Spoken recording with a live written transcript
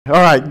All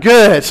right,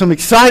 good. Some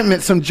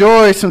excitement, some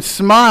joy, some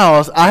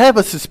smiles. I have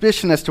a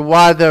suspicion as to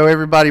why, though,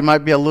 everybody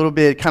might be a little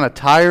bit kind of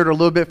tired or a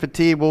little bit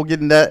fatigued. We'll get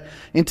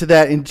into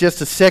that in just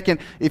a second.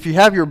 If you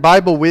have your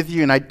Bible with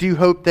you, and I do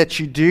hope that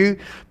you do,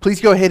 please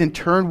go ahead and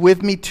turn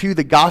with me to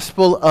the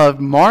Gospel of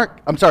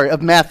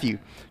Matthew.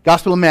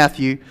 Gospel of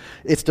Matthew.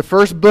 It's the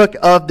first book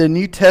of the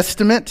New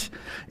Testament.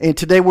 And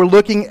today we're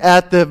looking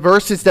at the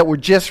verses that were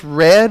just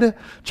read,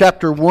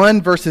 chapter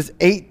 1, verses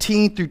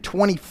 18 through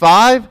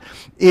 25.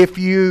 If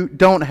you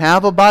don't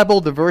have a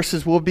Bible, the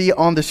verses will be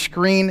on the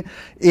screen.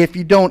 If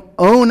you don't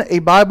own a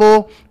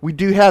Bible, we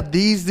do have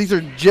these. These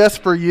are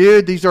just for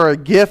you. These are a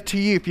gift to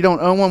you. If you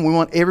don't own one, we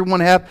want everyone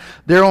to have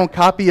their own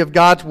copy of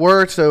God's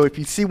Word. So if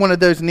you see one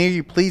of those near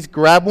you, please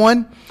grab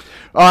one.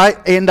 All right,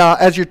 and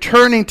as you're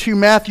turning to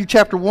Matthew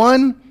chapter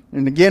 1,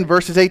 and again,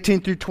 verses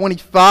 18 through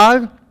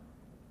 25,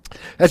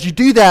 as you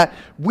do that,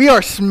 we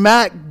are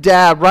smack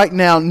dab right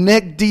now,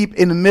 neck deep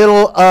in the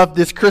middle of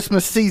this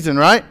Christmas season,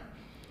 right?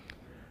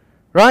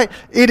 Right?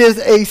 It is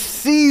a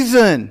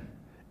season.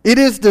 It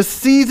is the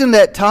season,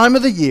 that time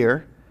of the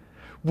year,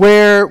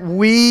 where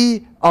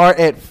we are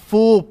at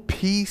full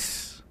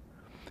peace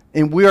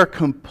and we are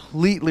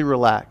completely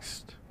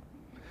relaxed.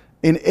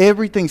 And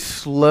everything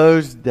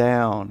slows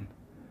down.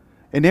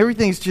 And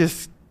everything's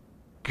just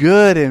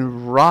good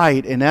and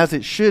right and as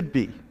it should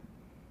be.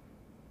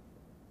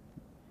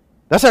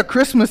 That's how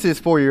Christmas is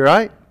for you,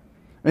 right?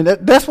 And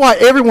that's why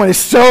everyone is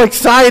so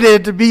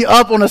excited to be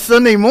up on a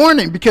Sunday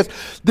morning, because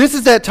this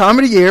is that time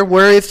of the year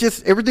where it's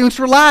just everything's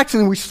relaxed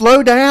and we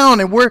slow down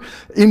and we're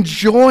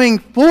enjoying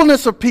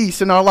fullness of peace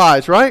in our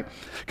lives, right?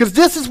 Because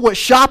this is what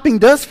shopping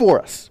does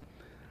for us.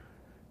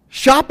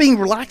 Shopping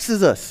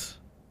relaxes us.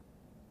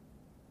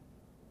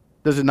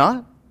 Does it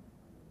not?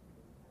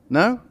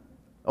 No?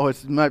 Oh,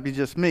 it might be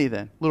just me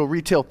then. A little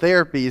retail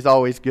therapy is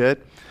always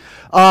good.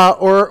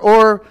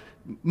 Or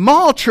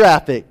mall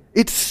traffic.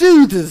 It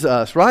soothes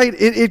us, right?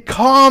 It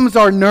calms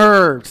our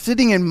nerves.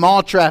 Sitting in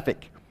mall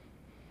traffic.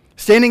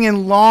 Standing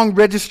in long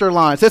register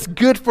lines. That's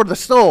good for the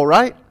soul,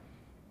 right?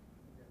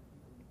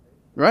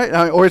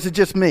 Right? Or is it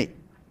just me?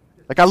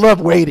 Like, I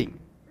love waiting.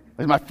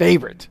 It's my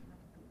favorite.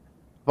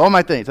 Of all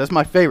my things, that's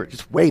my favorite.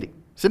 Just waiting.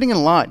 Sitting in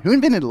a line. Who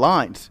invented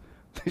lines?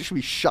 They should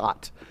be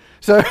shot.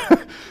 So...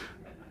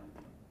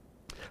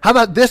 How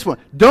about this one?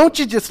 Don't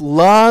you just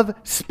love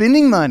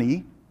spending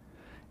money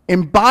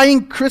and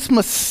buying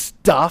Christmas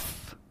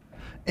stuff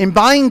and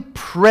buying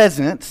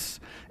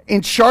presents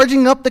and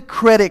charging up the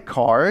credit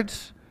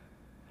cards?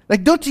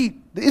 Like,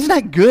 isn't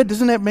that good?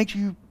 Doesn't that make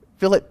you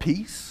feel at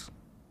peace?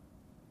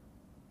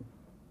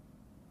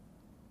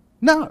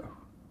 No.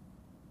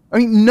 I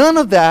mean, none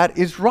of that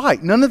is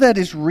right. None of that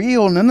is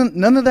real.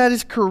 None of that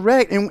is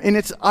correct. And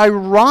it's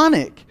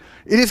ironic.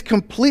 It is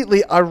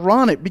completely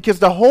ironic, because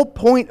the whole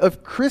point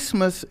of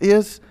Christmas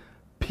is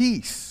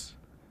peace.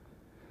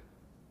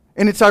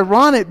 And it's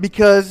ironic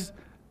because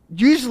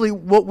usually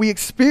what we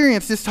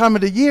experience this time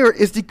of the year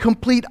is the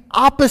complete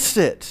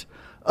opposite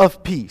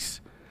of peace.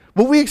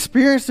 What we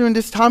experience during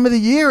this time of the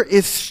year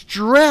is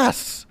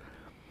stress.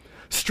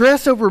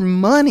 Stress over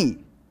money,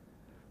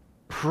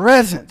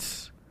 presents.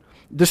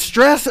 The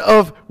stress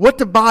of what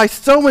to buy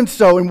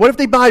so-and-so, and what if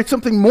they buy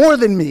something more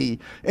than me?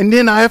 And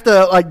then I have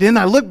to, then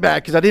I look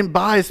back because I didn't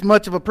buy as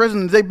much of a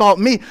present as they bought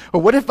me. Or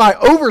what if I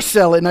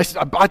oversell it and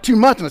I buy too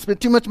much and I spend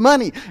too much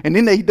money? And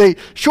then they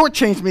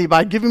shortchange me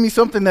by giving me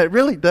something that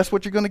really, that's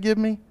what you're going to give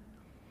me?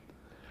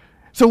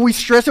 So we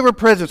stress over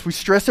presents. We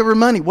stress over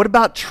money. What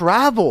about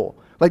travel?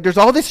 Like, there's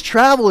all this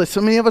travel that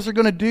so many of us are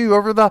going to do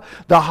over the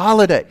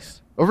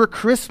holidays, over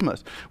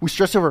Christmas. We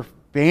stress over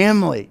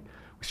family.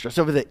 We stress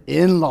over the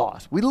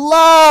in-laws. We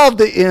love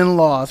the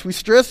in-laws. We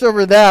stress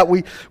over that.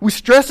 We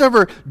stress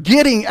over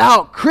getting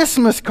out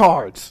Christmas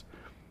cards.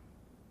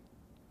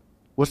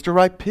 What's the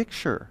right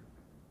picture?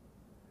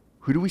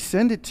 Who do we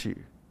send it to?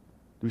 Do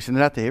we send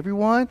it out to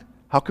everyone?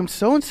 How come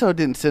so-and-so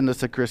didn't send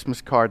us a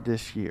Christmas card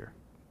this year?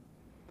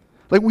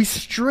 Like, we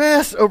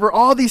stress over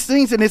all these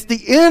things, and it's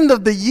the end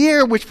of the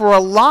year, which for a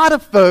lot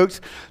of folks,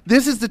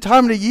 this is the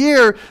time of the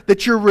year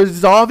that you're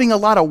resolving a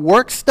lot of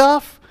work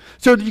stuff.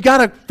 So you got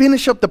to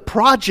finish up the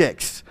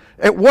projects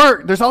at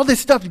work. There's all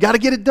this stuff. You got to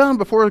get it done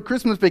before the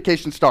Christmas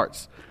vacation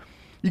starts.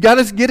 You got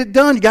to get it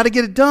done. You got to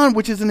get it done,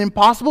 which is an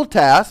impossible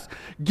task,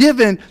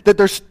 given that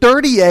there's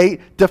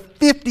 38 to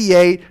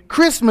 58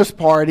 Christmas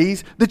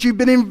parties that you've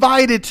been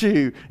invited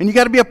to, and you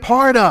got to be a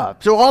part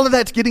of. So all of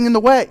that's getting in the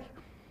way.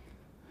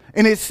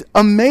 And it's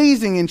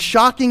amazing and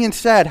shocking and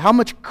sad how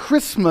much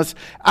Christmas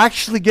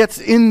actually gets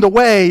in the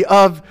way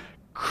of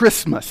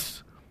Christmas.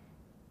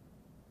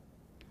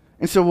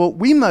 And so what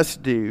we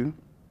must do,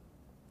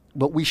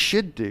 what we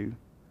should do,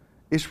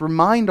 is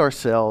remind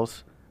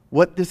ourselves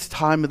what this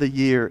time of the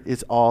year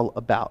is all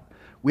about.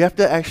 We have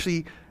to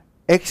actually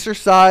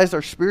exercise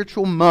our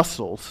spiritual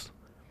muscles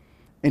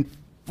and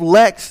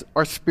flex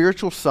our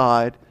spiritual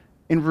side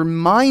and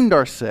remind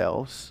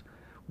ourselves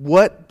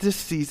what this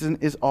season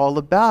is all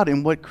about.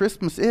 And what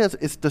Christmas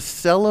is the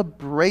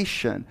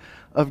celebration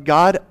of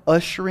God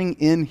ushering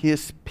in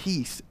His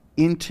peace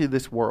into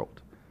this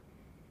world.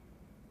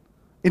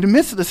 in the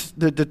midst of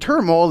the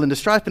turmoil and the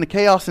strife and the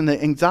chaos and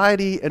the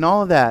anxiety and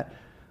all of that,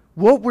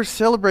 what we're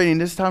celebrating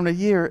this time of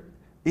the year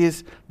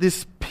is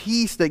this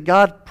peace that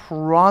God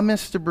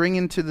promised to bring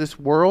into this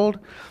world,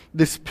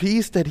 this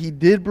peace that he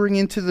did bring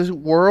into this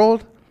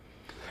world.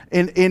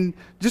 And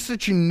just so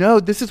that you know,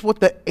 this is what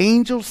the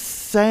angels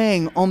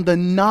sang on the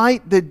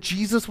night that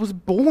Jesus was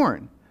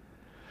born.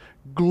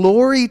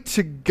 Glory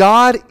to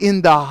God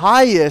in the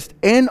highest,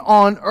 and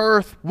on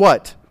earth,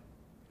 what?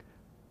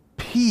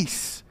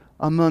 Peace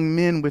among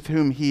men with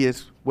whom he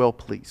is well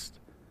pleased.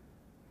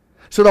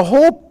 So the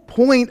whole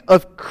point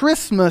of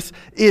Christmas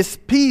is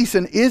peace,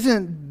 and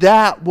isn't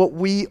that what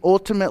we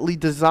ultimately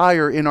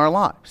desire in our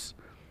lives?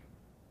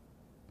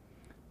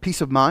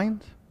 Peace of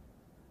mind,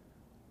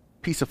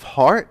 peace of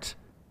heart,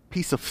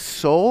 peace of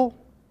soul.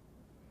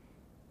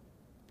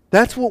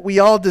 That's what we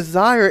all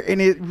desire,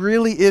 and it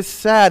really is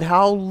sad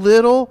how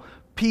little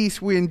peace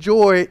we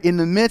enjoy in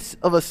the midst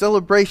of a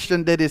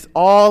celebration that is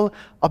all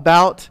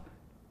about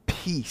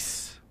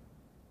peace.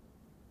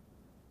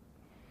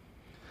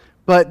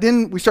 But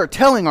then we start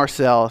telling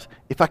ourselves,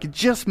 if I could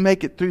just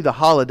make it through the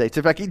holidays,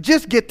 if I could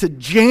just get to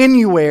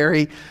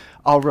January,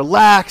 I'll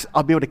relax,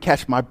 I'll be able to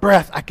catch my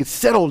breath, I could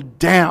settle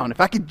down.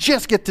 If I could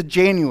just get to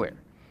January,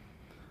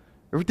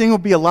 everything will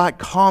be a lot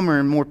calmer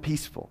and more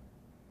peaceful.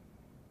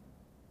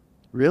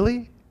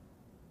 Really?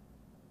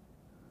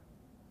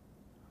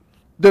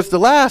 Does the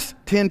last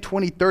 10,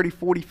 20, 30,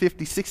 40,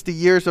 50, 60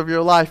 years of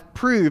your life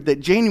prove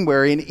that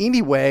January in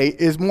any way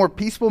is more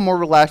peaceful, more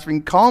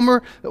relaxing,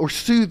 calmer, or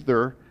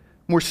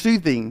more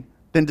soothing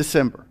than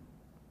December?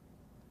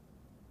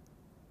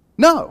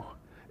 No,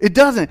 it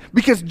doesn't.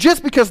 Because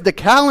just because the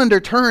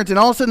calendar turns and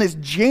all of a sudden it's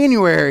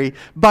January,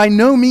 by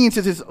no means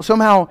is it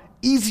somehow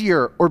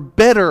easier or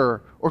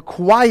better or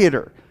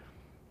quieter.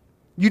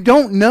 You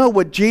don't know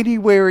what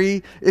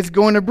January is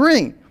going to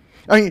bring.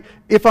 I mean,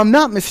 if I'm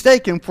not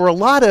mistaken, for a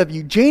lot of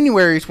you,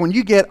 January is when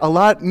you get a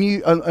lot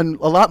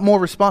more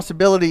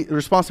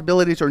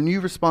responsibilities or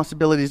new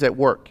responsibilities at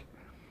work.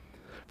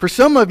 For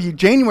some of you,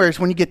 January is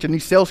when you get your new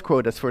sales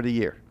quotas for the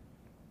year.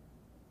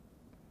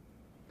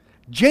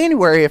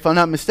 January, if I'm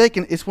not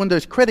mistaken, is when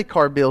those credit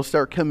card bills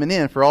start coming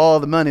in for all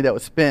the money that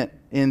was spent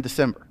in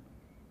December.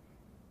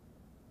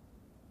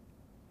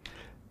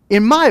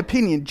 In my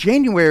opinion,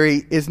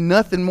 January is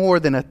nothing more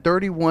than a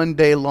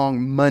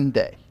 31-day-long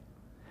Monday.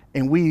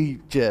 And we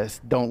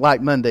just don't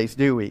like Mondays,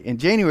 do we? And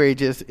January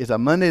just is a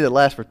Monday that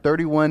lasts for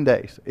 31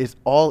 days. It's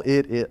all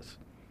it is.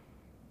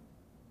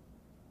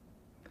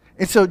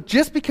 And so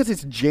just because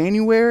it's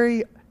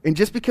January, and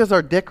just because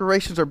our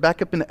decorations are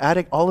back up in the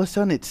attic, all of a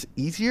sudden it's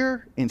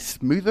easier and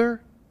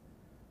smoother,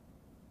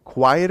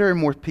 quieter and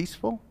more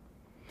peaceful.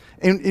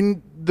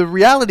 And the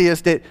reality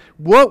is that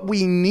what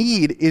we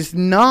need is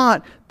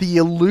not the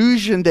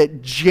illusion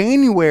that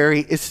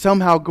January is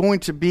somehow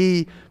going to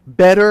be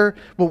better.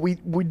 What we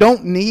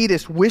don't need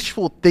is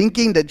wishful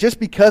thinking that just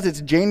because it's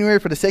January,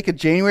 for the sake of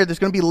January, there's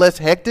going to be less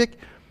hectic.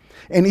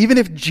 And even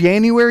if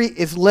January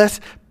is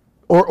less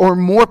or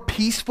more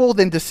peaceful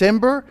than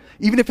December,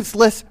 even if it's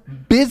less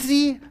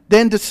busy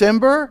than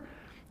December,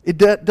 it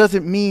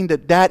doesn't mean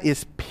that that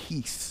is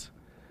peace.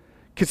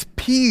 Because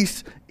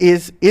peace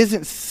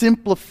isn't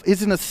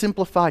a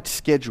simplified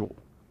schedule.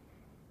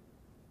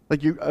 I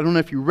don't know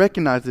if you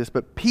recognize this,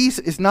 but peace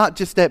is not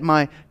just that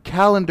my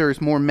calendar is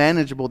more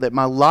manageable, that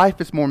my life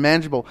is more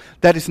manageable.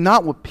 That is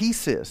not what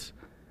peace is.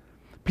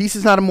 Peace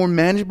is not a more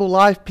manageable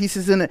life. Peace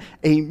isn't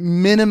a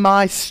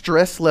minimized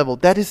stress level.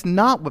 That is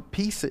not what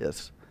peace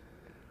is.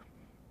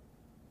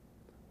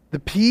 The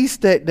peace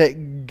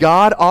that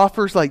God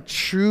offers, like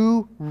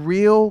true,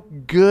 real,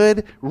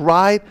 good,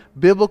 right,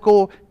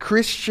 biblical,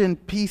 Christian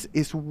peace,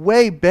 is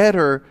way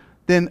better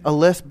than a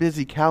less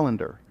busy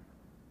calendar.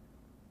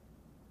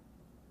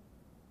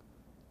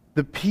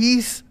 The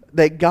peace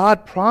that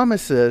God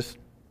promises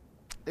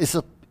is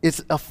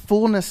a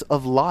fullness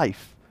of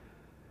life.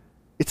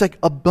 It's like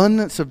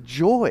abundance of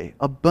joy,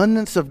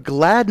 abundance of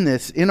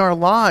gladness in our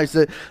lives.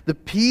 The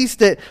peace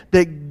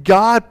that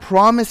God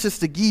promises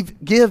to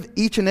give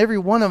each and every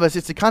one of us,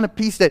 it's the kind of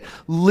peace that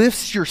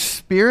lifts your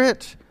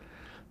spirit,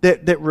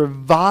 that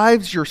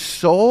revives your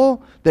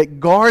soul, that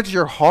guards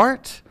your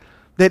heart,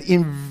 that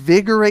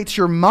invigorates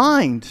your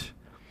mind.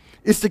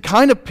 It's the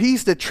kind of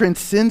peace that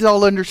transcends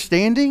all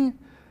understanding,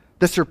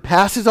 that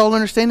surpasses all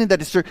understanding,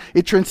 that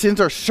it transcends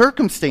our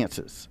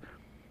circumstances.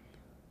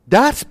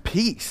 That's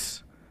peace.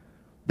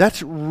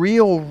 That's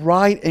real,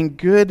 right, and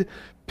good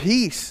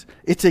peace.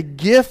 It's a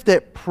gift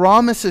that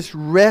promises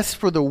rest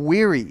for the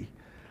weary,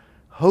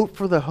 hope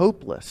for the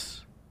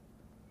hopeless,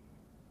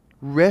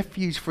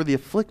 refuge for the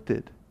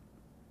afflicted.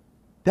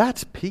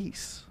 That's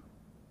peace.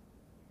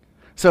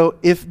 So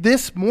if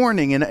this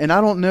morning, and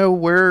I don't know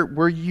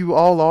where you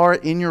all are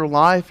in your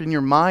life, in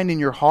your mind, in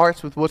your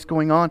hearts with what's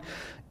going on,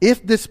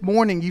 if this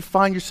morning you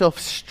find yourself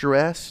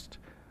stressed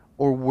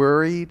or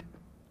worried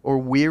or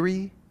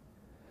weary,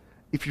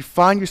 if you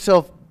find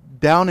yourself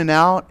down and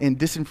out and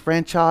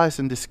disenfranchised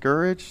and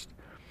discouraged,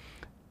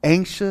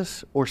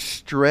 anxious or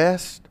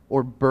stressed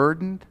or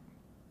burdened,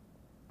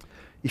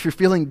 if you're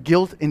feeling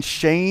guilt and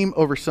shame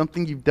over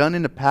something you've done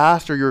in the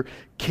past, or you're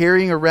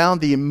carrying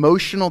around the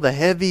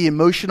heavy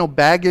emotional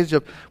baggage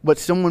of what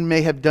someone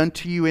may have done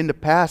to you in the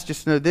past,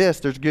 just know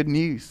this, there's good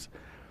news.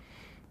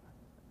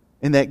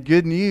 And that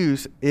good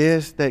news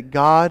is that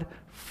God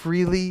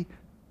freely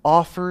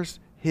offers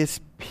His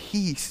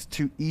peace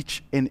to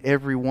each and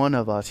every one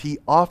of us. He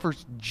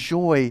offers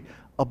joy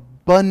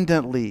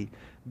abundantly,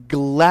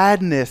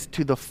 gladness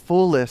to the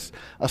fullest,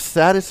 a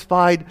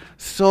satisfied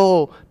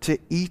soul to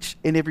each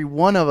and every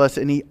one of us,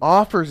 and He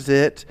offers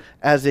it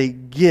as a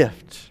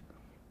gift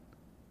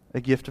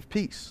of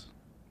peace.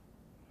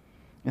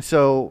 And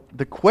so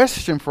the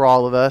question for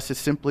all of us is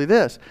simply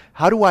this: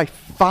 how do I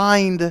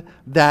find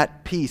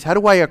that peace? How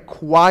do I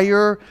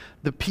acquire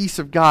the peace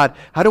of God?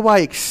 How do I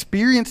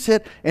experience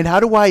it, and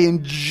how do I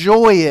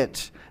enjoy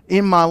it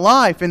in my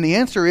life? And the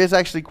answer is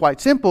actually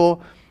quite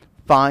simple: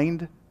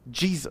 find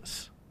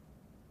Jesus.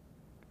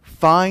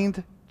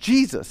 Find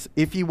Jesus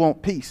if you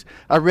want peace.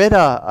 I read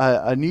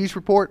a news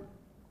report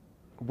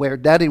where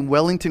down in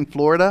Wellington,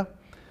 Florida,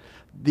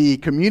 the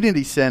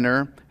community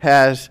center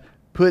has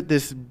put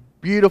this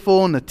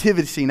beautiful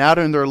nativity scene out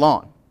on their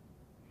lawn.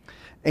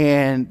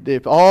 And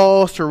they've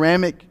all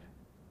ceramic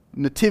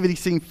nativity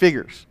scene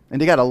figures.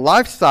 And they got a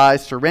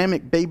life-size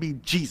ceramic baby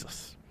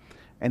Jesus.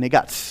 And they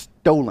got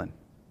stolen.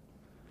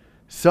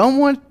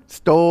 Someone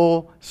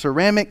stole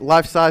ceramic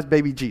life-size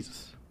baby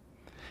Jesus.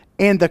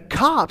 And the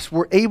cops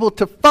were able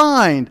to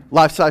find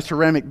life-size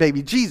ceramic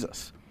baby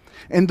Jesus.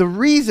 And the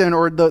reason,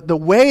 or the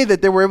way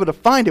that they were able to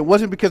find it,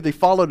 wasn't because they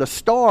followed a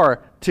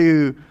star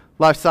to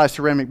life-size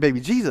ceramic baby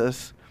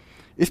Jesus.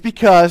 It's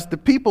because the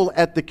people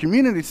at the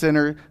community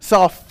center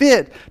saw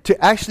fit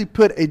to actually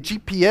put a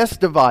GPS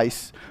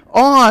device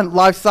on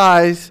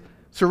life-size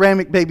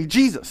ceramic baby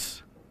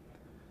Jesus.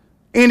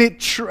 And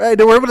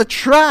they were able to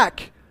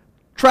track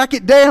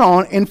it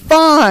down and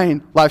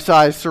find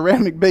life-size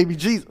ceramic baby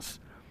Jesus.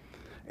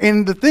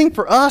 And the thing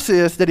for us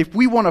is that if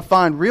we want to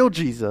find real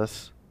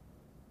Jesus,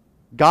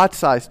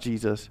 God-sized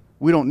Jesus,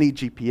 we don't need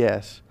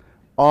GPS.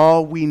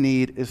 All we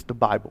need is the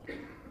Bible.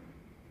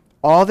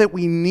 All that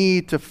we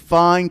need to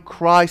find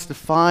Christ, to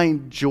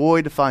find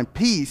joy, to find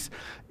peace,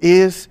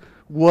 is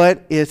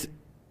what is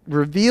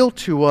revealed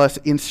to us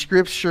in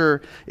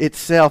Scripture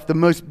itself. The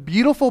most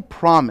beautiful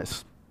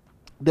promise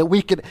that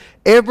we could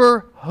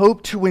ever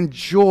hope to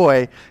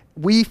enjoy,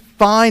 we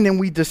find and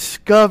we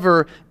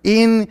discover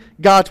in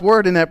God's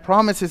Word. And that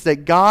promise is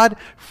that God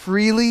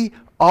freely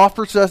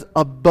offers us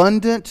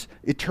abundant,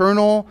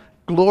 eternal,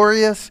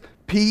 glorious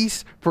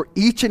peace for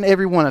each and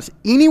every one of us.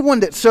 Anyone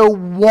that so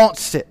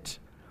wants it.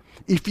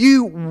 If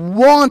you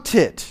want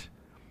it,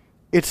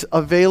 it's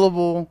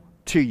available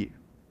to you.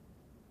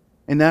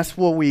 And that's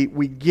what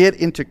we get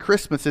into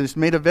Christmas, and it's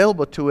made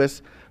available to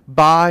us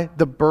by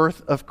the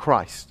birth of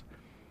Christ.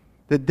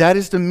 That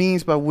is the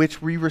means by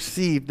which we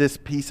receive this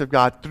peace of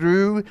God,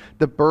 through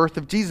the birth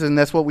of Jesus. And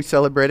that's what we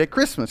celebrate at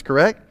Christmas,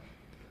 correct?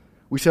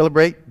 We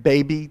celebrate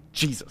baby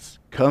Jesus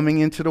coming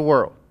into the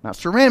world. Not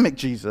ceramic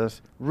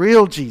Jesus,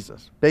 real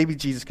Jesus. Baby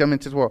Jesus coming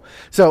into the world.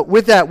 So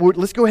with that,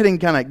 let's go ahead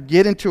and kind of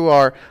get into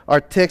our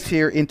text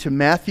here, into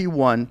Matthew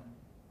 1.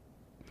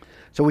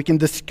 So we can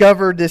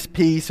discover this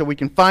peace, so we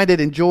can find it,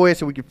 enjoy it,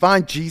 so we can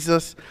find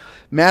Jesus.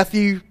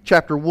 Matthew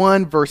chapter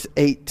 1, verse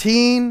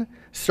 18.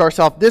 Starts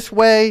off this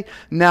way: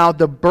 now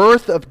the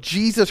birth of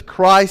Jesus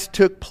Christ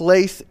took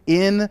place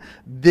in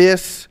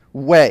this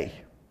way.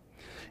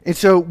 And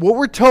so what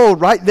we're told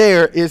right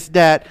there is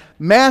that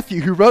Matthew,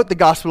 who wrote the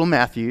Gospel of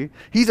Matthew,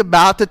 he's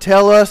about to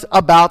tell us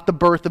about the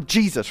birth of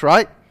Jesus,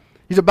 right?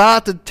 He's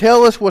about to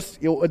tell us what's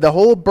the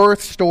whole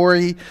birth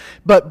story.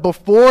 But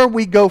before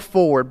we go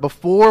forward,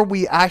 before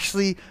we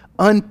actually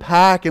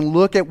unpack and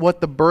look at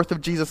what the birth of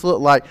Jesus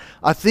looked like,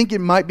 I think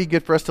it might be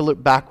good for us to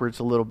look backwards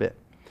a little bit.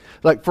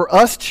 Like, for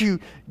us to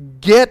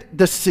get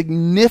the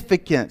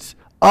significance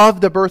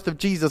of the birth of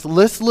Jesus,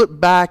 let's look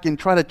back and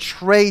try to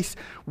trace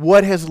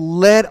what has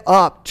led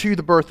up to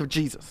the birth of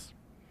Jesus.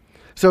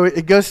 So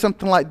it goes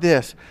something like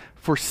this.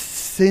 For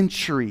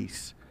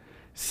centuries,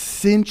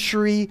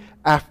 century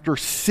after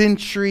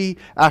century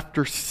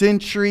after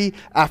century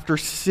after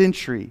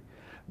century,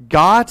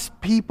 God's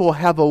people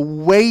have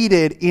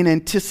awaited in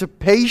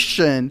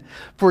anticipation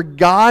for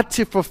God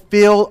to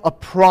fulfill a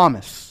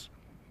promise.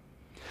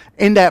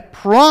 And that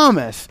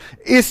promise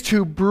is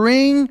to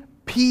bring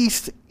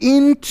peace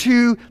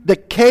into the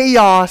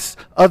chaos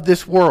of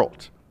this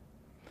world.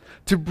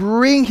 To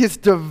bring His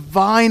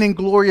divine and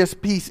glorious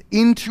peace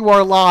into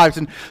our lives.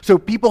 And so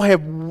people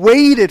have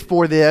waited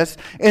for this.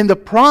 And the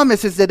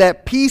promise is that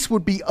that peace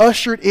would be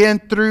ushered in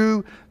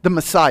through the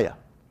Messiah.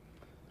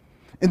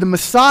 And the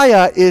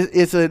Messiah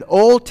is an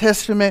Old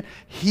Testament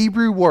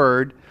Hebrew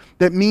word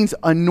that means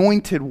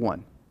anointed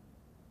one.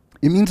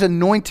 It means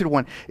anointed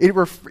one.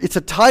 It's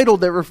a title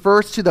that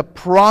refers to the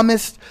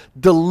promised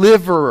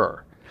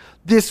deliverer.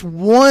 This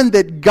one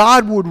that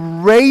God would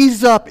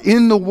raise up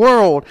in the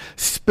world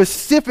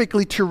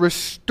specifically to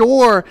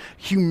restore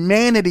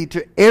humanity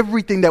to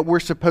everything that we're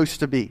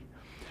supposed to be.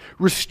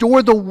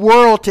 Restore the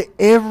world to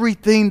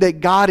everything that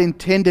God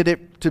intended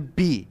it to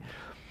be.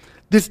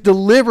 this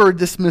deliverer,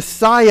 this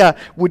Messiah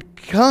would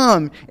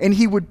come and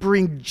he would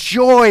bring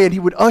joy and he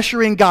would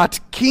usher in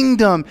God's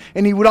kingdom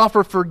and he would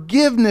offer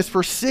forgiveness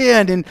for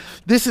sin. And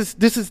this is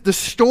the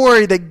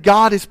story that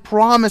God is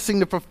promising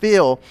to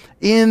fulfill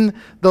in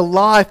the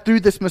life through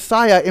this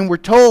Messiah. And we're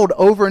told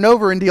over and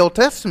over in the Old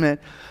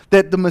Testament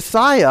that the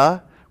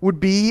Messiah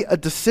would be a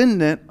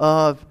descendant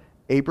of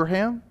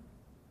Abraham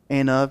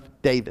and of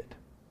David.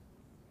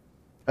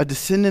 A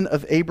descendant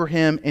of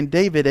Abraham and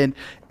David. And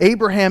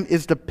Abraham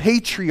is the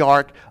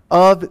patriarch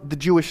of the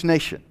Jewish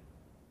nation.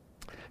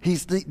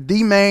 He's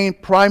the main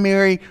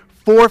primary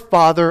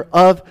forefather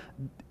of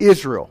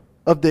Israel,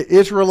 of the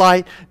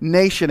Israelite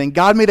nation. And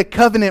God made a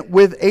covenant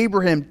with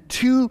Abraham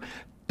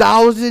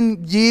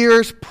 2,000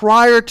 years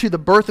prior to the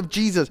birth of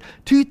Jesus.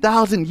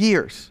 2,000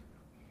 years.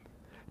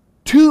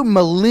 2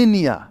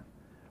 millennia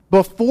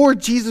before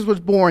Jesus was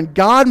born,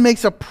 God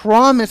makes a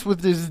promise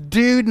with this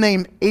dude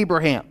named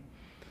Abraham.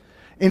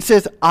 And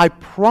says, I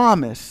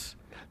promise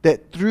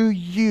that through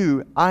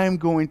you, I am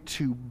going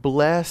to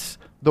bless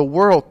the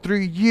world. Through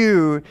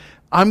you,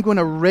 I'm going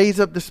to raise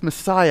up this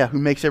Messiah who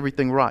makes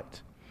everything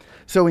right.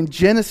 So in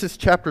Genesis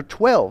chapter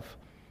 12,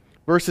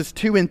 verses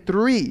 2 and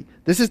 3,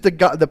 this is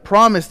the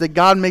promise that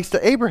God makes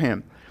to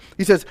Abraham.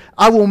 He says,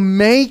 I will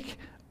make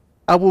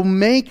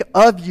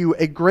of you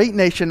a great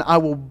nation. I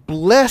will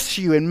bless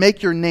you and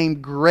make your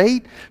name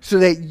great so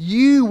that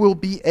you will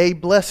be a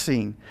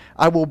blessing.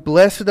 I will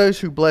bless those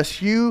who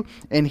bless you,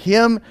 and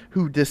him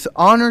who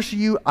dishonors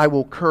you I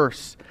will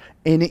curse.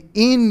 And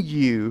in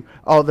you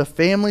all the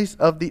families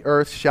of the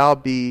earth shall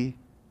be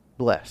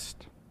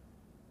blessed.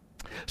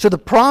 So the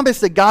promise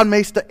that God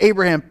makes to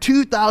Abraham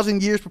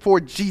 2,000 years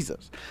before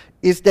Jesus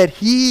is that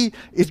he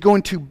is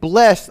going to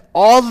bless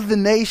all of the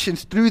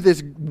nations through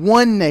this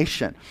one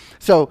nation.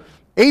 So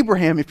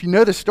Abraham, if you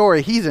know the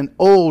story, he's an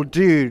old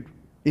dude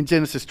in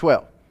Genesis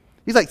 12.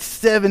 He's like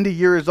 70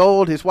 years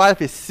old. His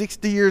wife is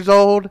 60 years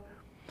old.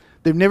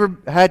 They've never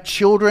had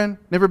children,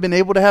 never been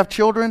able to have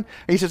children.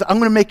 And he says, I'm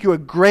going to make you a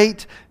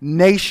great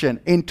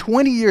nation. And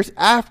 20 years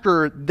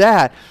after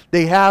that,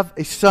 they have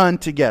a son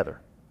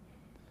together.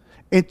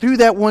 And through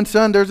that one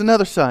son, there's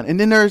another son. And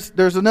then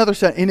there's another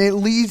son. And it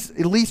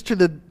leads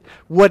to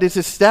what is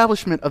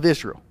establishment of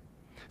Israel.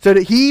 So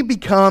that he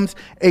becomes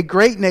a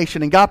great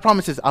nation. And God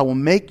promises, I will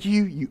make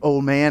you, you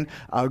old man,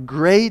 a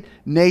great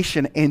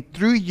nation. And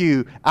through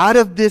you, out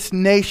of this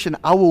nation,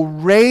 I will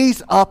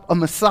raise up a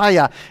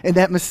Messiah. And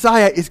that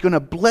Messiah is going to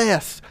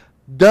bless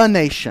the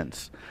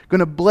nations. Going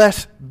to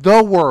bless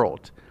the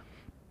world.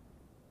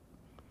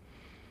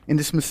 And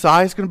this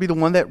Messiah is going to be the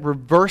one that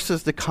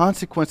reverses the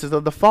consequences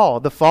of the fall.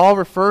 The fall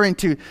referring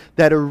to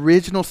that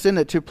original sin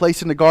that took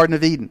place in the Garden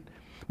of Eden.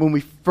 When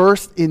we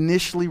first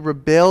initially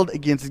rebelled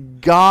against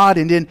God,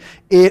 and then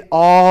it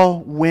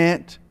all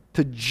went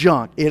to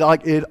junk.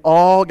 It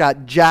all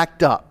got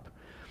jacked up,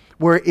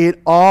 where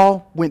it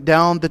all went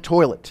down the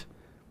toilet.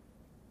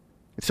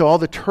 So all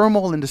the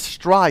turmoil and the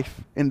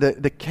strife and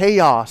the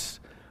chaos,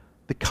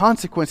 the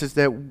consequences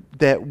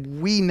that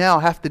we now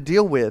have to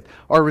deal with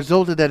are a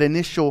result of that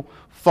initial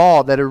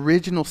fall, that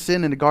original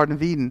sin in the Garden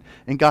of Eden.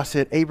 And God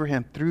said,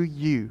 Abraham, through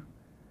you,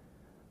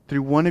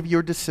 through one of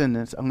your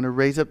descendants, I'm going to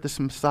raise up this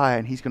Messiah,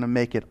 and he's going to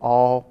make it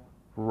all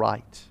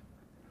right.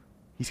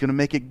 He's going to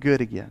make it good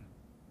again.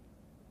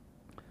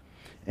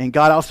 And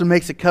God also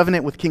makes a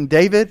covenant with King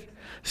David.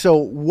 So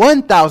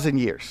 1,000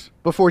 years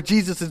before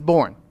Jesus is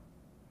born.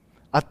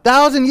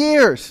 1,000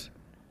 years.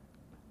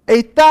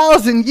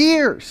 1,000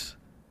 years.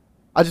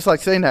 I just like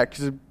saying that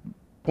because I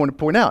want to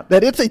point out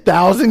that it's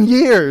 1,000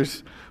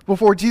 years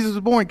before Jesus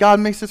was born.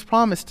 God makes this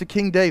promise to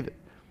King David.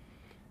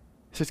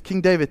 He says, King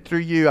David, through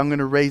you, I'm going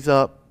to raise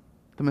up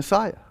the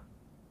Messiah.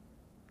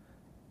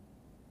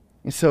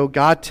 And so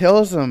God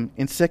tells him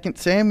in 2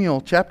 Samuel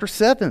chapter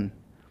 7,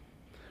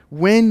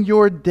 when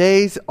your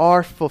days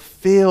are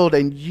fulfilled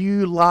and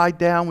you lie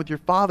down with your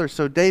father,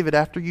 so David,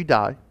 after you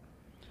die,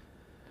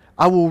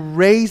 I will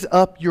raise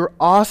up your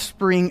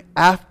offspring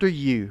after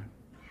you,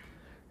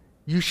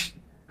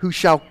 who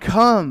shall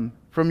come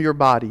from your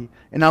body,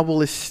 and I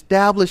will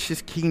establish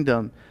his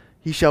kingdom.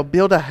 He shall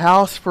build a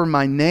house for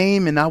my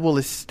name, and I will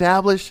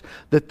establish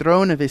the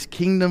throne of his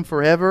kingdom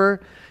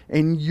forever.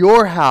 And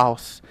your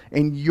house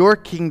and your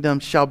kingdom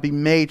shall be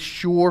made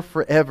sure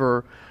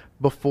forever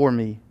before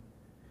me.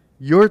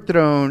 Your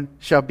throne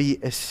shall be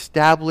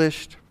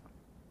established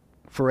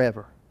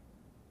forever.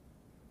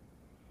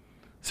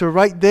 So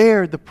right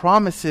there, the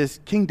promise is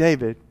King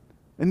David.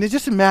 And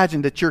just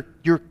imagine that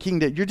you're King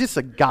David. You're just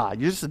a guy.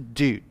 You're just a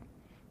dude.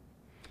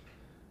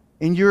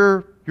 And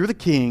you're the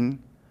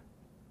king.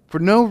 For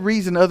no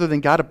reason other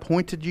than God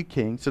appointed you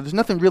king. So there's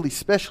nothing really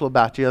special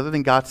about you other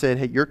than God said,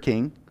 hey, you're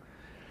king.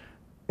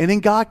 And then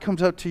God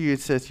comes up to you and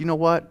says, you know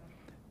what?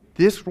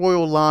 This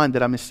royal line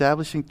that I'm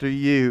establishing through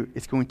you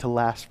is going to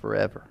last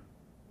forever.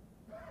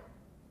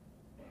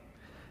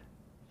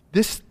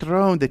 This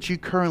throne that you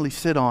currently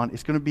sit on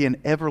is going to be an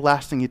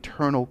everlasting,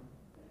 eternal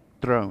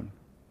throne.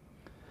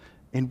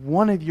 And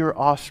one of your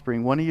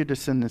offspring, one of your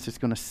descendants is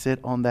going to sit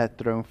on that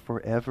throne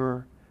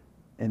forever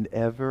and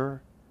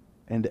ever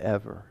and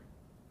ever.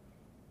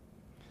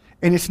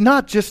 And it's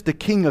not just the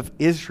king of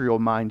Israel,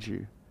 mind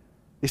you.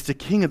 It's the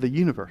king of the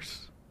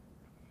universe.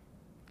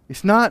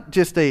 It's not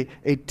just a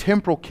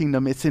temporal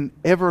kingdom. It's an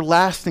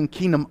everlasting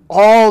kingdom.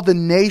 All the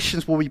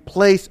nations will be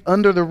placed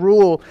under the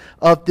rule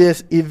of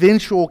this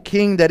eventual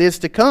king that is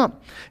to come.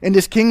 And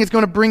this king is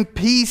going to bring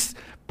peace,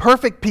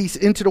 perfect peace,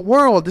 into the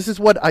world. This is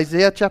what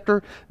Isaiah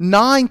chapter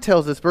 9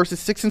 tells us, verses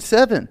 6 and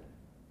 7.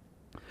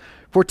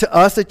 For to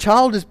us a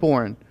child is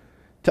born,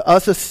 to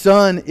us a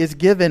son is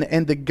given,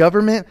 and the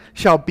government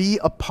shall be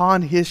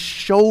upon his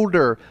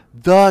shoulder.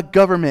 The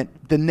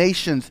government, the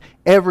nations,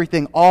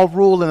 everything, all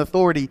rule and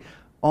authority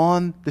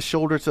on the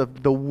shoulders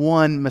of the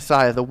one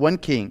Messiah, the one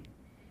King.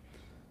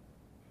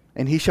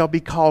 And he shall be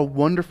called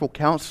Wonderful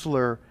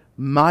Counselor,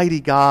 Mighty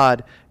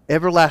God,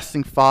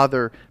 Everlasting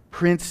Father,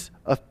 Prince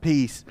of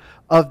Peace.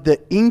 Of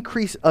the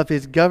increase of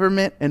his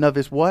government and of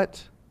his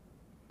what?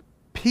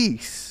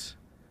 Peace.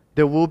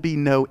 There will be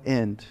no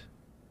end.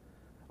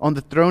 On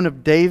the throne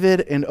of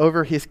David and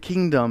over his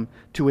kingdom,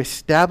 to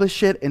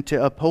establish it and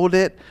to uphold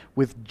it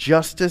with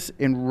justice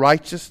and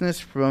righteousness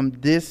from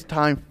this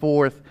time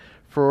forth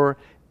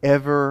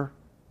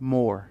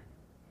forevermore.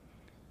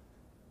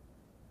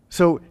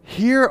 So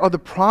here are the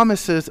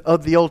promises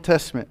of the Old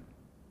Testament.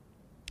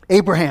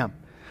 Abraham,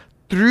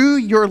 through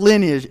your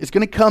lineage is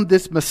going to come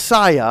this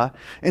Messiah,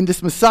 and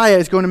this Messiah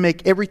is going to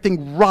make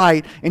everything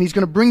right, and he's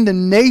going to bring the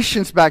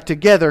nations back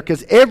together,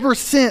 because ever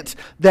since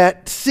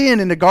that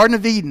sin in the Garden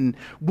of Eden,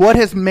 what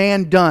has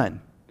man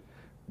done?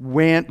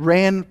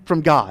 Ran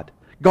from God,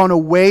 gone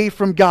away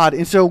from God.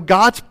 And so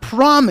God's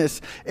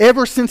promise,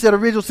 ever since that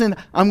original sin,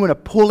 I'm going to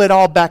pull it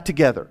all back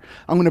together.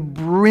 I'm going to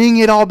bring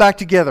it all back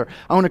together.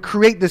 I'm going to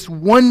create this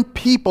one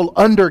people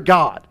under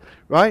God.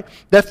 Right?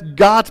 That's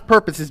God's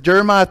purpose. It's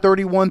Jeremiah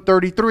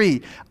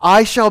 31:33.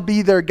 I shall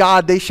be their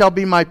God. They shall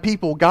be my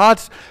people.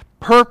 God's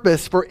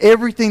purpose for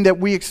everything that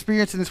we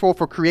experience in this world,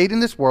 for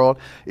creating this world,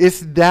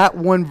 is that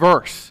one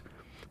verse.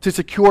 To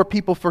secure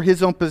people for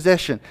his own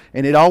possession.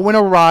 And it all went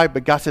awry,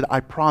 but God said, I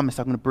promise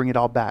I'm going to bring it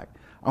all back.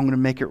 I'm going to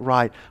make it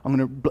right.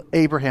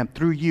 Abraham,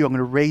 through you, I'm going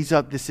to raise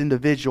up this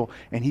individual,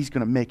 and he's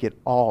going to make it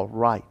all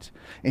right.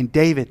 And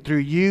David, through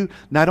you,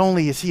 not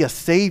only is he a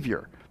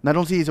savior, not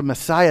only is he a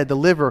Messiah,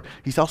 deliverer,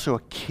 he's also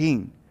a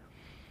king.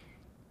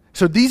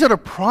 So these are the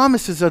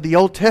promises of the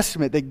Old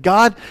Testament, that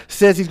God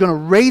says he's going to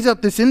raise up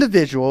this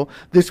individual,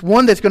 this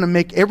one that's going to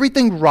make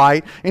everything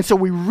right. And so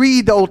we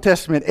read the Old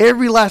Testament,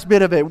 every last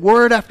bit of it,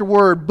 word after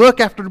word, book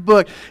after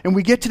book, and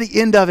we get to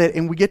the end of it,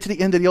 and we get to the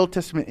end of the Old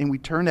Testament, and we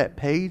turn that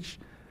page,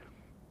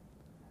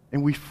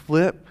 and we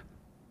flip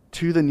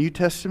to the New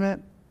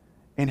Testament.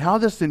 And how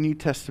does the New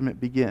Testament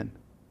begin?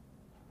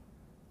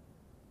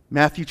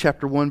 Matthew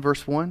chapter 1,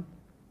 verse 1.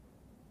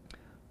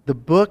 The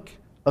book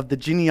of the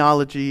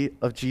genealogy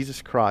of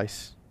Jesus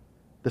Christ,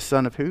 the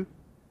son of who?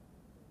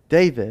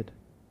 David,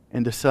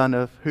 and the son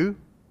of who?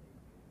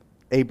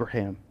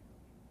 Abraham.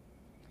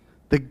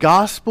 The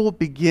gospel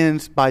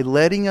begins by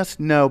letting us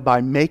know, by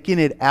making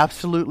it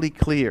absolutely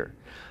clear,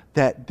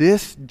 that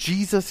this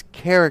Jesus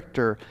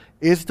character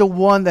is the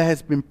one that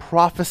has been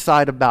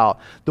prophesied about,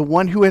 the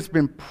one who has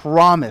been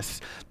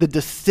promised, the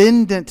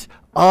descendant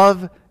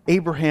of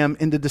Abraham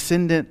and the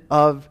descendant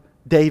of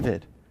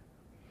David.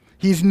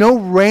 He's no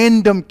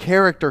random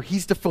character.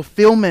 He's the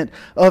fulfillment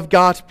of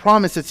God's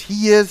promises.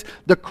 He is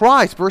the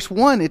Christ. Verse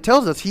 1, it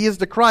tells us he is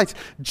the Christ.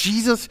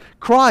 Jesus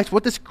Christ.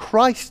 What does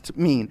Christ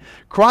mean?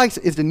 Christ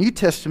is the New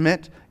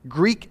Testament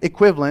Greek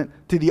equivalent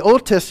to the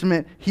Old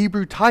Testament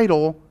Hebrew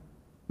title,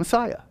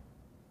 Messiah.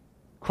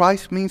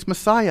 Christ means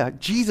Messiah.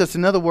 Jesus,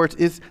 in other words,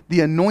 is the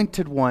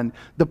anointed one,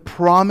 the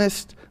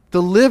promised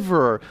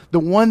deliverer, the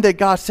one that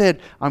God said,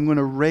 I'm going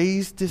to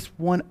raise this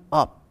one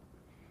up.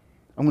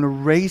 I'm going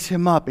to raise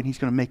him up, and he's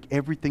going to make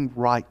everything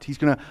right. He's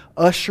going to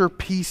usher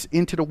peace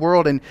into the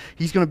world, and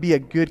he's going to be a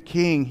good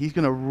king. He's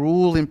going to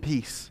rule in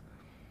peace.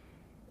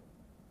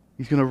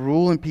 He's going to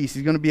rule in peace.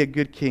 He's going to be a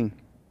good king.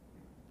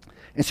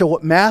 And so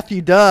what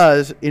Matthew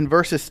does in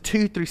verses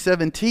 2 through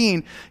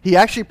 17, he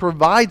actually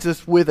provides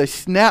us with a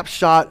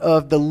snapshot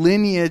of the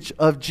lineage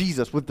of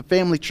Jesus, with the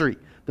family tree,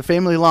 the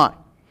family line.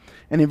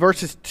 And in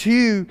verses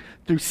 2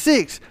 through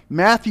 6,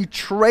 Matthew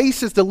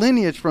traces the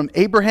lineage from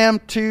Abraham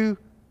to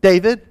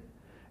David.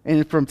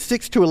 And from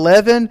 6 to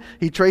 11,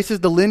 he traces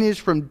the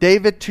lineage from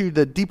David to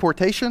the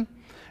deportation.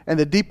 And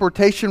the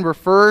deportation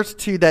refers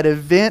to that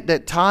event,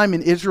 that time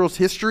in Israel's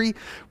history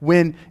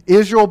when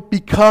Israel,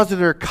 because of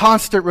their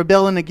constant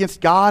rebellion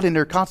against God and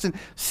their constant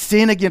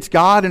sin against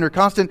God and their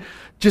constant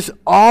just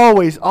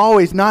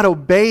always not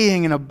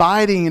obeying and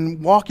abiding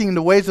and walking in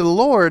the ways of the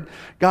Lord,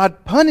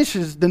 God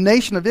punishes the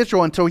nation of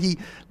Israel until he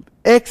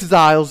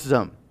exiles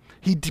them.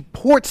 He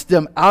deports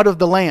them out of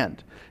the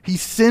land. He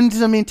sends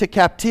them into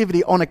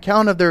captivity on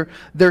account of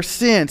their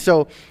sin.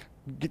 So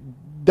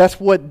that's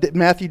what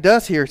Matthew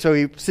does here.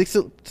 So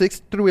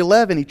 6 through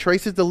 11, he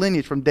traces the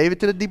lineage from David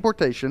to the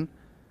deportation.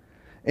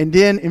 And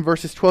then in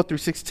verses 12 through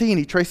 16,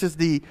 he traces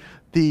the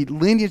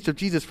lineage of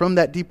Jesus from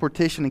that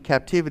deportation and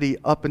captivity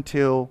up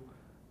until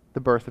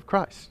the birth of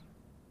Christ.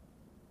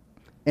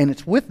 And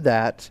it's with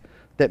that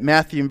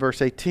Matthew in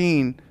verse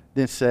 18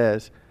 then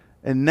says,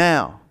 And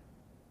now,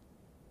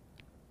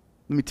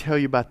 let me tell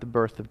you about the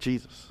birth of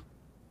Jesus.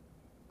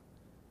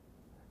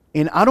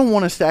 And I don't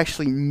want us to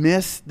actually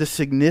miss the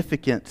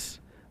significance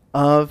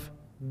of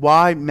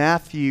why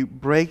Matthew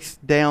breaks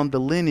down the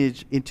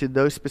lineage into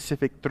those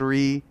specific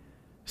 3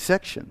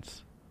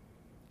 sections.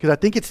 Because I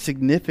think it's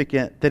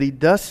significant that he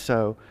does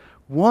so.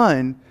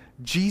 One,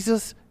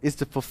 Jesus is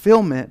the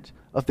fulfillment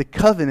of the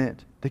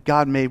covenant that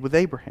God made with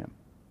Abraham.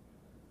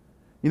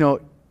 You know,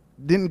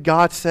 didn't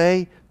God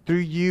say, through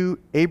you,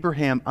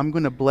 Abraham, I'm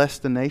going to bless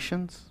the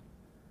nations?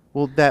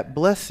 Well, that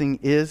blessing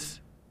is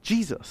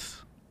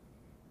Jesus.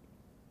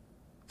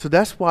 So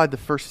that's why the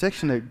first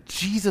section there,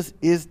 Jesus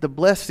is the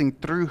blessing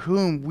through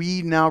whom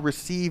we now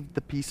receive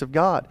the peace of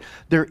God.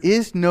 There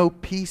is no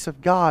peace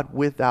of God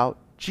without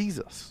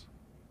Jesus.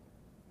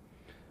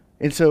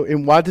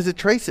 And why does it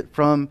trace it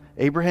from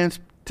Abraham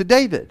to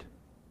David?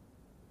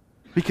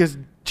 Because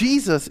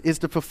Jesus is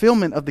the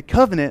fulfillment of the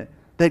covenant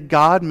that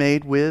God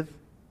made with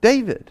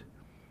David.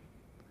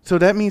 So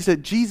that means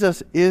that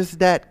Jesus is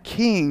that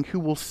king who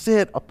will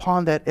sit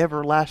upon that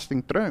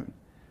everlasting throne.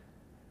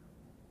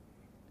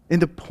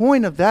 And the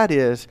point of that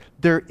is,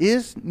 there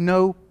is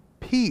no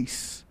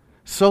peace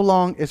so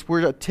long as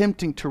we're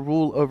attempting to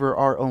rule over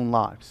our own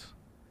lives.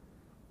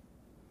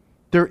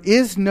 There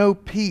is no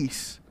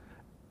peace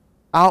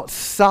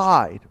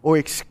outside or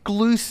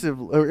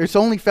exclusive, or it's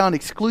only found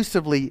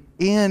exclusively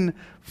in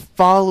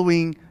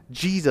following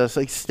Jesus,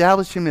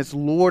 establish Him as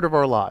Lord of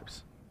our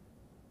lives.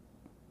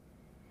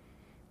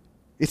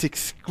 It's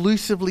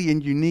exclusively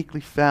and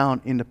uniquely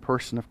found in the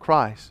person of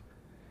Christ.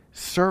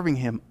 Serving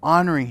Him,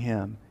 honoring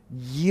Him,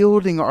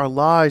 yielding our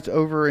lives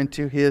over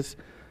into His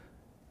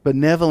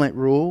benevolent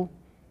rule.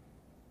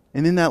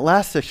 And in that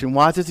last section,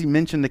 why does He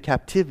mention the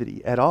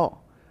captivity at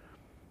all?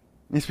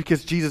 It's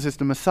because Jesus is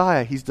the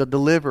Messiah. He's the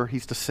deliverer.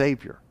 He's the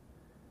Savior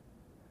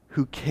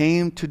who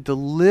came to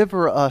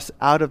deliver us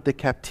out of the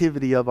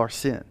captivity of our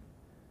sin.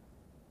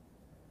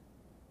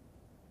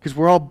 Because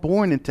we're all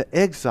born into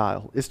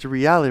exile, is the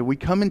reality. We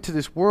come into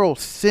this world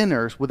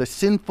sinners with a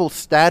sinful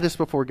status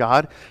before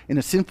God and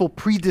a sinful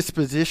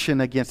predisposition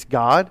against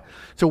God.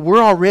 So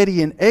we're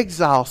already in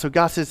exile. So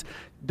God says,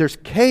 there's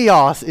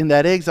chaos in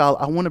that exile.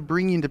 I want to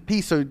bring you into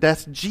peace. So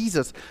that's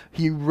Jesus.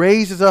 He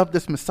raises up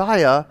this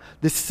Messiah,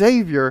 this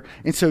Savior.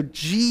 And so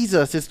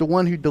Jesus is the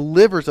one who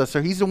delivers us.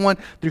 So He's the one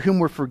through whom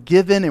we're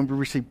forgiven and we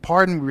receive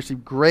pardon, we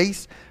receive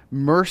grace,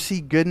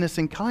 mercy, goodness,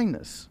 and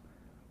kindness.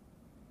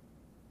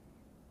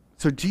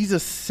 So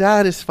Jesus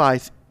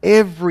satisfies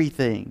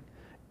everything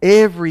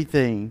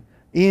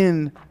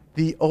in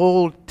the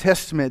Old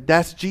Testament.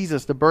 That's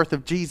Jesus, the birth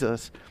of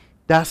Jesus.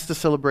 That's the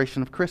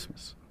celebration of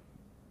Christmas.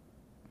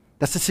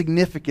 That's the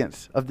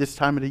significance of this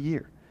time of the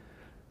year.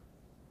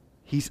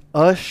 He's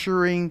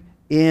ushering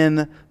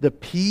in the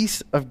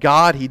peace of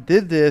God. He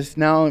did this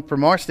now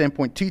from our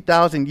standpoint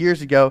 2,000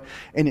 years ago,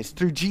 and it's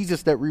through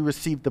Jesus that we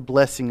receive the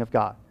blessing of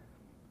God,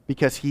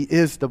 because He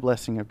is the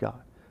blessing of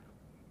God.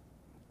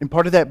 And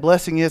part of that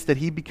blessing is that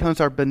He becomes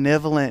our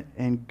benevolent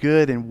and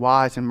good and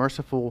wise and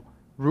merciful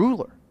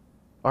ruler,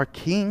 our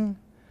King.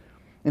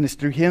 And it's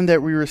through Him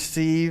that we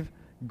receive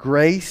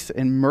grace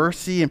and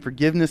mercy and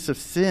forgiveness of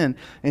sin.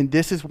 And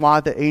this is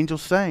why the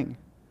angels sang,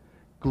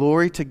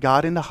 "Glory to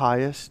God in the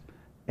highest,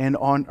 and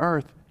on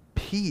earth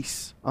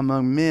peace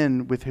among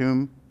men with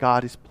whom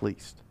God is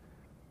pleased."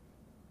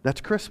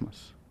 That's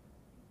Christmas.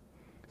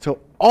 So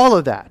all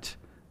of that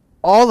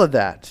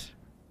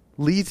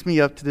leads me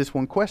up to this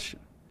one question.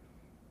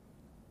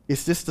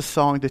 Is this the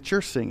song that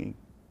you're singing?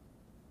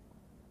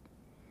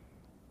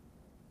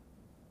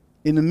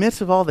 In the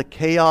midst of all the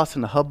chaos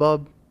and the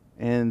hubbub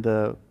and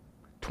the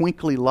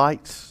twinkly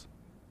lights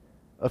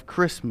of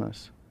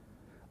Christmas,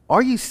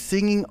 are you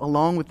singing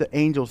along with the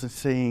angels and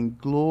saying,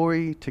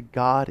 "Glory to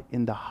God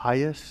in the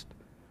highest,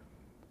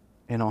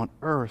 and on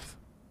earth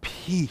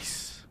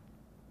peace"?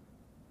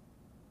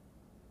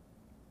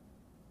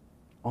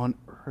 On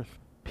earth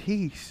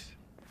peace.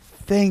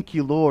 Thank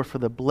you, Lord, for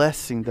the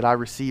blessing that I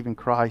receive in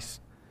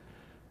Christ.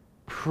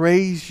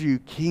 Praise you,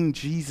 King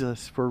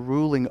Jesus, for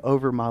ruling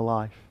over my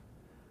life.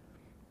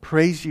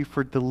 Praise you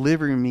for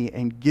delivering me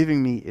and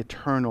giving me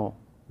eternal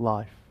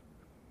life.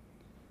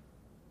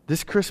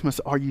 This Christmas,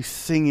 are you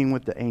singing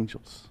with the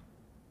angels?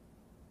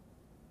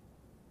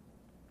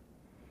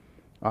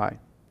 All right,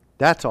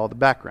 that's all the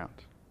background.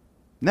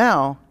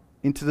 Now,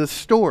 into the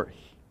story.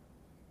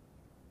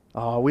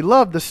 Oh, we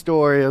love the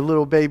story of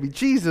little baby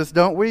Jesus,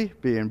 don't we?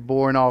 Being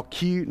born all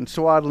cute and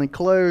swaddling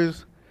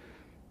clothes.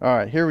 All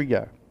right, here we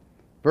go.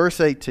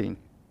 Verse 18.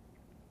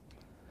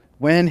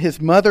 When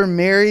His mother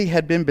Mary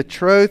had been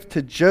betrothed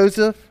to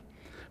Joseph,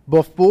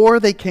 before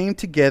they came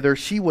together,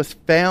 she was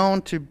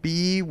found to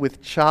be with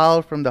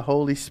child from the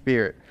Holy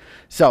Spirit.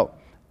 So,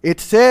 it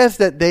says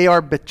that they are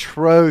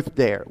betrothed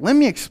there. Let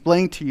me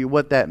explain to you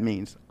what that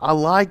means. I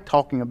like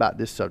talking about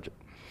this subject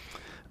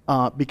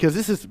because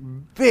this is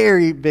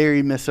very,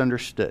 very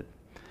misunderstood.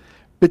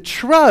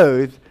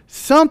 Betrothed,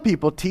 some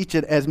people teach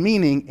it as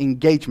meaning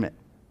engagement.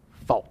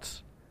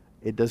 False.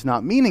 It does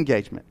not mean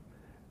engagement.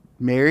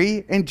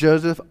 Mary and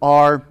Joseph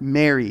are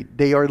married.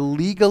 They are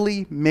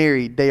legally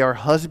married. They are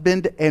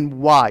husband and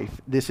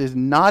wife. This is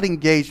not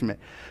engagement.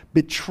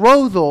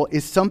 Betrothal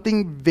is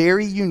something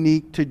very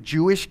unique to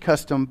Jewish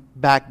custom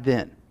back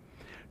then.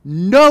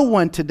 No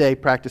one today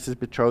practices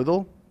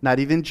betrothal, not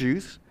even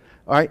Jews.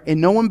 All right,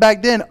 and no one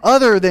back then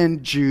other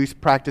than Jews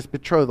practiced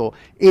betrothal.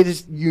 It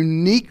is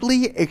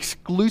uniquely,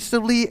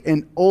 exclusively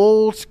an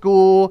old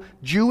school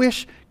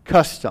Jewish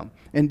custom.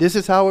 And this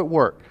is how it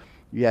worked.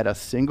 You had a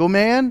single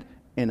man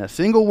and a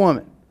single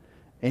woman.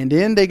 And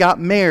then they got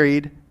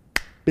married,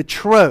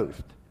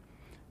 betrothed.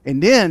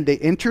 And then they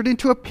entered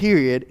into a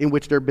period in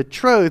which they're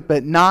betrothed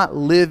but not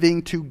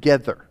living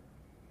together.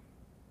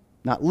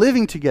 Not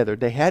living together.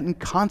 They hadn't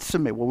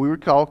consummate, what we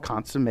would call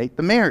consummate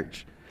the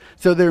marriage.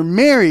 So they're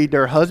married,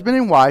 they're husband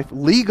and wife,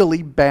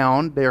 legally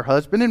bound, they're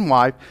husband and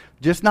wife,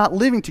 just not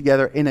living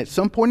together. And at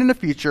some point in the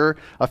future,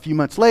 a few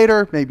months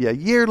later, maybe a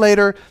year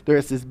later,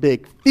 there's this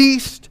big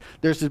feast,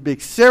 there's this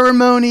big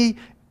ceremony.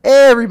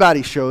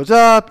 Everybody shows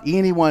up.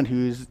 Anyone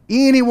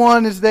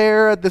is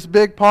there at this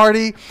big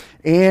party,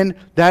 and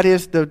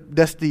that's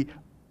the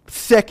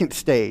second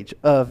stage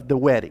of the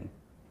wedding.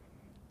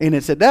 And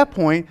it's at that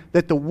point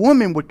that the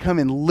woman would come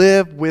and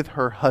live with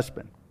her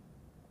husband.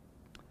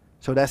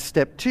 So that's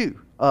step 2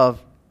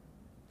 of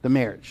the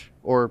marriage,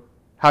 or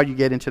how you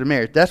get into the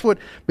marriage. That's what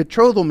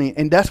betrothal means.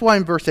 And that's why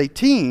in verse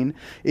 18,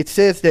 it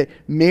says that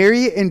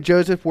Mary and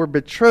Joseph were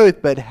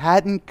betrothed but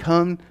hadn't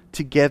come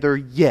together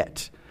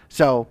yet.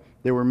 So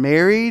they were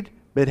married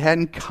but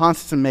hadn't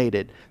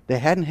consummated. They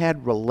hadn't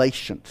had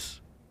relations.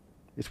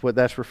 Is what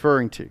that's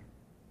referring to.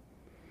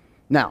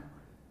 Now,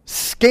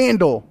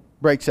 scandal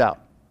breaks out.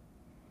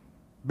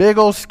 Big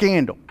old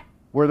scandal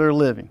where they're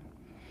living.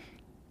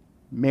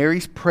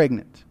 Mary's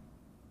pregnant.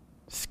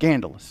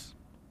 Scandalous.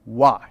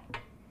 Why?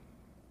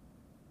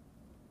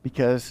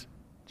 Because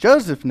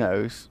Joseph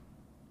knows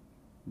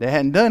they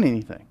hadn't done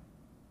anything.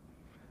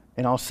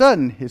 And all of a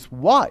sudden, his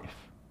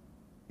wife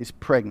is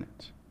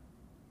pregnant.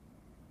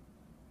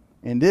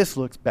 And this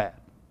looks bad.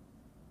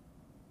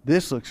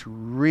 This looks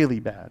really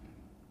bad.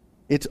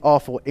 It's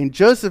awful. And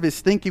Joseph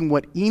is thinking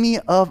what any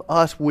of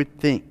us would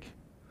think.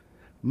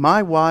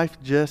 My wife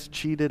just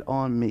cheated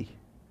on me.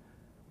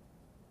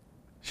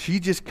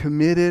 She just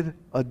committed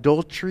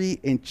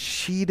adultery and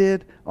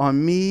cheated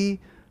on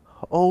me.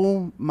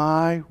 Oh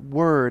my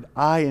word,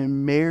 I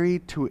am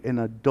married to an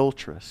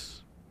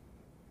adulteress.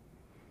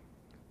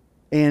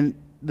 And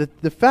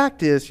the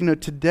fact is,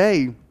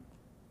 today,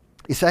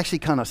 it's actually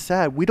kind of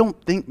sad. We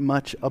don't think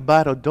much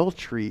about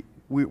adultery.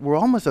 We're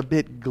almost a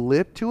bit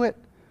glib to it,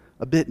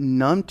 a bit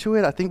numb to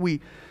it. I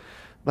think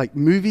like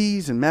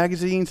movies and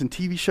magazines and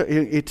TV shows,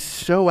 it's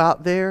so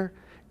out there.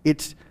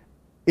 It's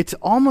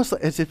almost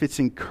as if it's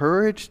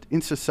encouraged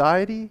in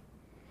society.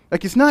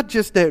 Like, it's not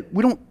just that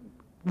we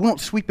don't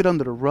sweep it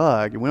under the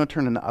rug and we don't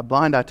turn a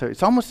blind eye to it.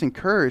 It's almost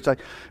encouraged.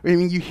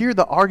 You hear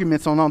the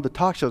arguments on all the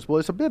talk shows. Well,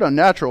 it's a bit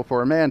unnatural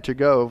for a man to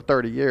go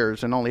 30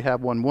 years and only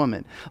have one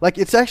woman. Like,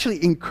 it's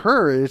actually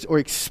encouraged or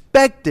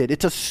expected.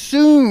 It's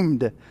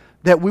assumed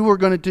that we were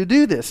going to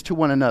do this to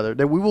one another,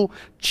 that we will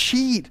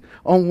cheat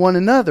on one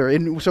another.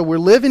 And so we're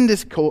living in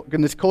this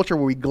culture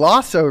where we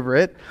gloss over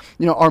it.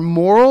 Our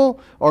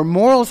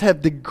morals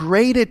have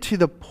degraded to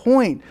the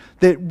point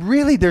that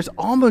really there's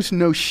almost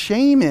no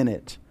shame in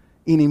it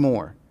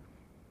anymore.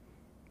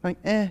 Like,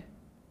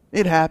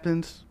 it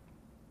happens.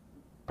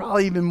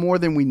 Probably even more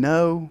than we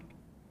know.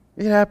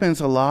 It happens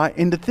a lot.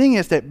 And the thing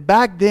is that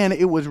back then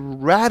it was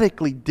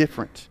radically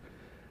different.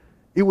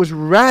 It was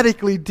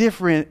radically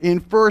different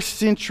in first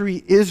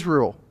century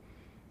Israel.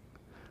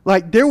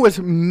 Like, there was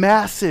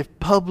massive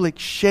public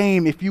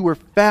shame if you were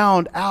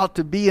found out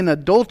to be an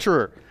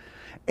adulterer.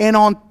 And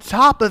on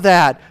top of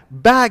that,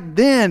 back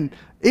then,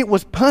 it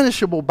was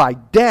punishable by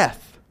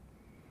death.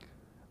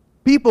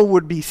 People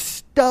would be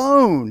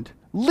stoned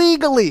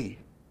legally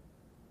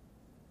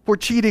for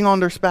cheating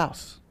on their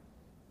spouse.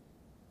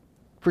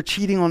 For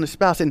cheating on the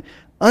spouse. And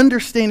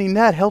understanding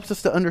that helps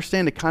us to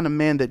understand the kind of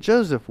man that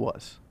Joseph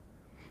was.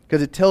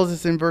 Because it tells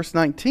us in verse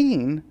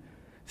 19, it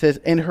says,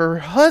 and her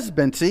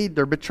husband, see,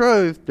 they're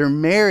betrothed, they're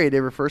married,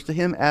 it refers to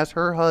him as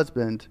her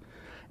husband.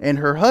 And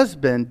her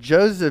husband,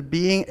 Joseph,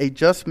 being a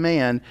just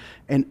man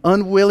and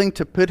unwilling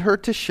to put her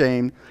to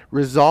shame,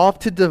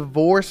 resolved to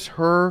divorce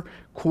her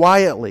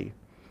quietly.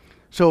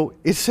 So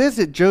it says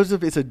that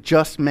Joseph is a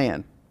just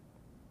man.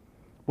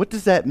 What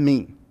does that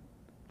mean?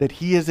 That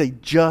he is a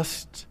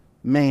just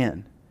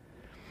man.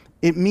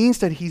 It means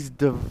that he's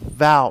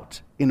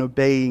devout in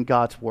obeying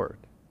God's word.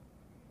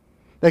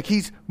 Like,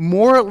 he's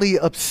morally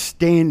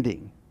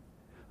upstanding.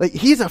 Like,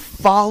 he's a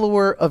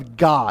follower of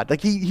God. Like,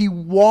 he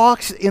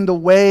walks in the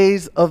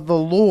ways of the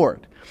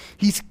Lord.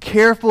 He's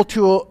careful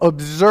to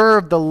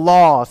observe the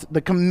laws,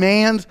 the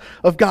commands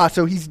of God.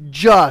 So he's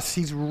just,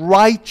 he's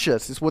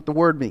righteous is what the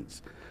word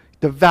means.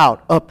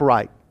 Devout,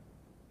 upright.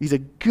 He's a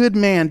good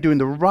man doing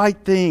the right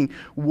thing,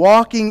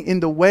 walking in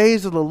the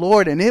ways of the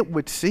Lord. And it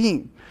would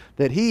seem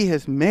that he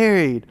has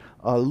married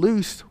a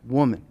loose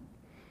woman.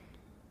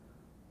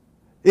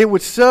 It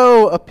would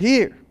so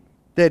appear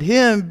that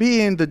him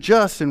being the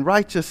just and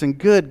righteous and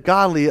good,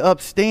 godly,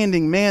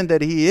 upstanding man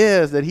that he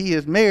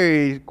is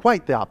married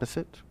quite the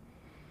opposite.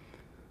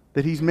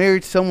 That he's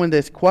married someone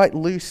that's quite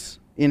loose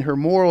in her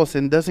morals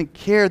and doesn't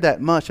care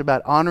that much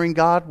about honoring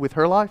God with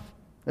her life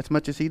as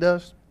much as he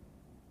does.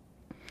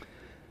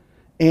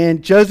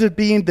 And Joseph,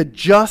 being the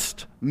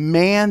just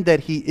man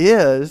that he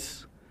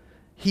is,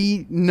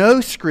 he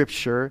knows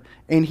Scripture,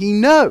 and he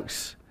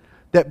knows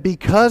that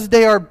because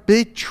they are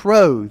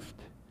betrothed,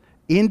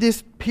 in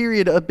this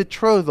period of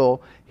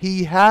betrothal,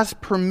 he has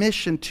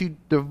permission to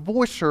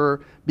divorce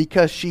her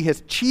because she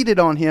has cheated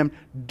on him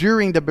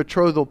during the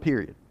betrothal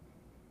period.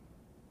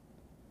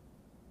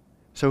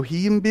 So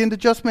he, being the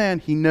just man,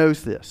 he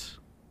knows this.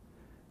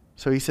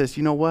 So he says,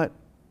 you know what?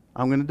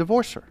 I'm going to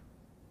divorce her.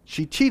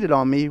 She cheated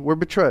on me. We're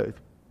betrothed.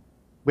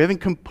 We haven't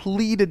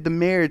completed the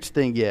marriage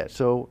thing yet,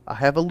 so I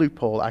have a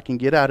loophole. I can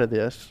get out of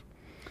this.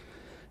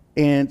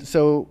 And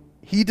so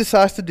he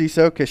decides to do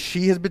so because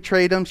she has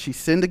betrayed him. She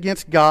sinned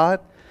against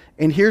God.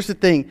 And here's the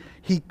thing.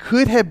 He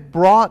could have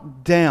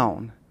brought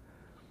down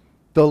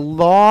the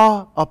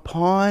law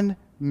upon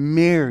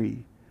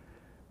Mary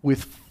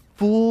with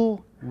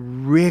full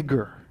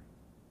rigor.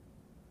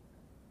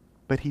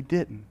 But he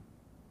didn't.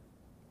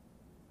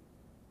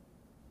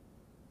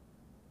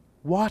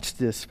 Watch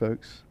this,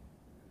 folks.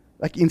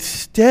 Like,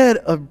 instead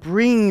of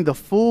bringing the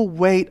full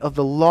weight of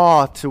the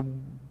law to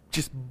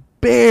just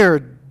bear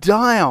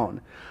down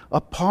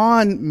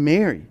upon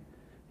Mary,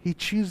 he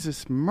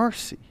chooses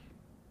mercy.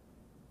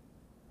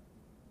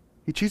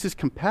 He chooses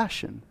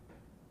compassion.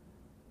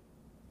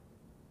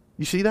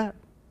 You see that?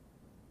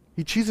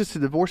 He chooses to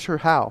divorce her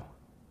how?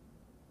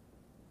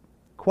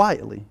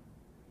 Quietly.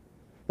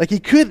 Like, he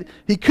could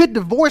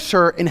divorce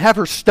her and have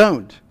her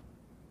stoned.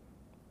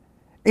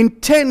 And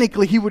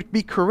technically he would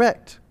be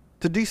correct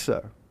to do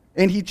so.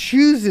 And he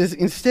chooses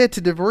instead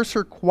to divorce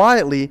her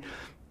quietly,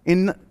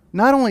 and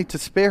not only to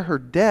spare her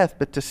death,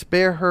 but to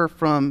spare her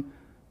from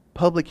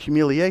public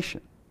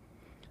humiliation.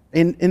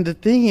 And the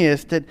thing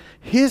is that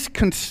his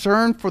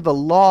concern for the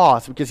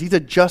laws, because he's a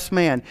just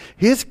man,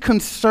 his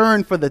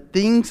concern for the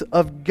things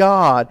of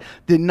God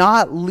did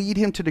not lead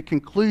him to the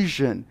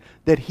conclusion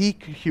that he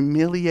could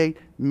humiliate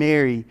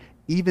Mary,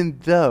 even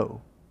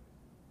though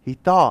he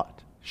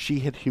thought she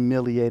had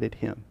humiliated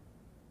him.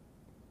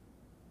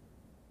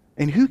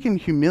 And who can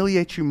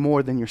humiliate you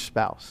more than your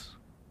spouse?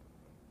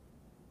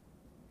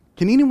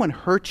 Can anyone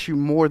hurt you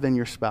more than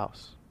your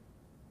spouse?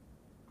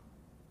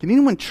 Can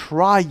anyone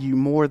try you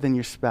more than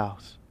your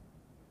spouse?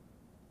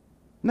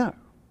 No.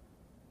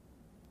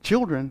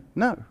 Children,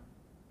 no.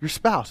 Your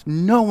spouse,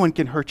 no one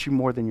can hurt you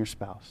more than your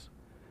spouse.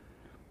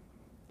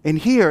 And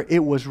here it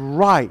was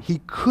right.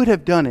 He could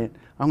have done it.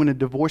 I'm going to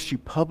divorce you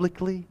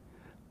publicly.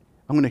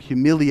 I'm going to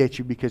humiliate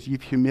you because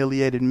you've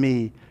humiliated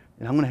me.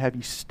 And I'm going to have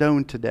you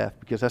stoned to death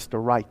because that's the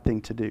right thing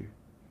to do.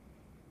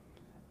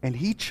 And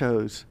he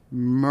chose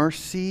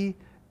mercy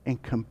and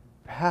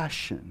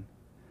compassion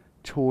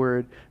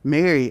toward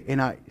Mary.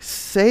 And I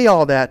say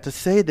all that to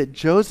say that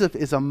Joseph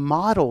is a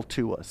model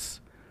to us.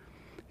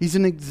 He's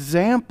an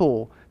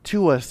example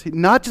to us.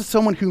 Not just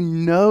someone who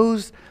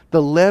knows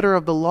the letter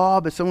of the law,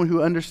 but someone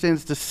who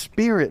understands the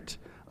spirit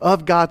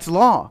of God's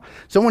law.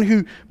 Someone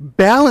who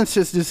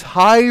balances this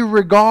high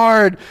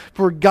regard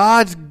for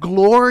God's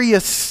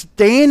glorious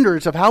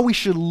standards of how we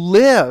should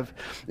live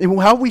and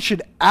how we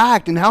should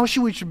act and how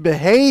we should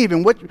behave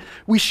and what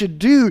we should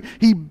do.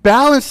 He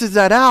balances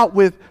that out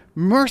with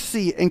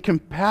mercy and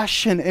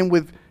compassion and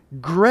with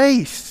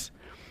grace.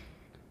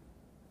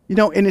 You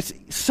know, and it's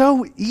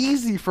so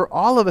easy for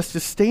all of us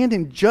to stand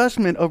in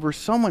judgment over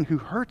someone who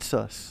hurts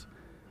us.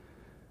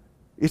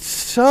 It's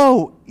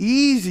so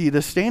easy to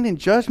stand in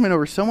judgment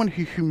over someone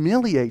who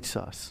humiliates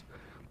us,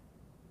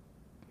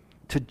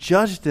 to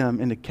judge them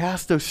and to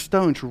cast those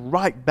stones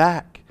right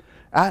back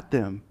at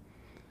them.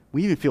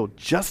 We even feel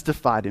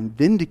justified and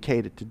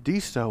vindicated to do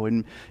so,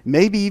 and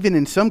maybe even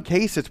in some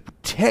cases,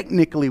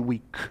 technically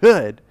we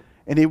could,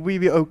 and it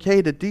would be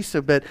okay to do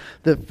so. But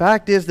the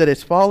fact is that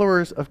as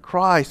followers of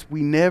Christ,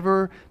 we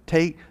never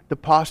take the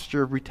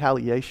posture of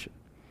retaliation.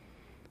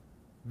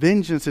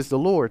 Vengeance is the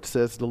Lord,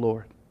 says the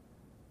Lord.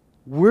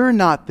 We're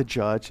not the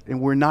judge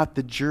and we're not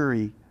the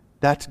jury.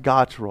 That's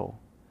God's role.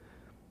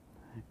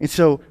 And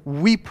so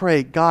we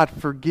pray, God,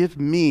 forgive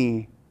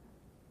me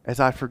as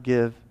I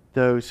forgive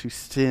those who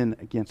sin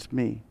against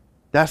me.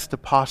 That's the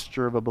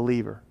posture of a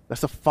believer.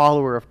 That's a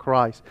follower of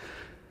Christ.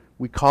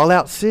 We call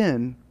out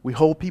sin. We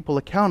hold people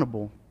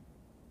accountable.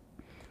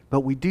 But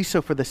we do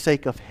so for the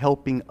sake of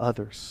helping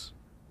others,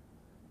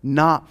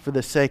 not for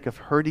the sake of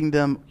hurting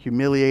them,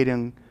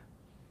 humiliating,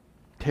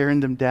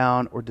 tearing them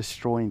down, or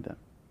destroying them.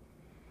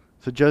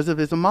 So Joseph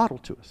is a model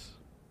to us,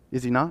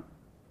 is he not?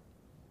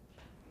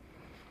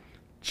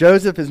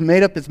 Joseph has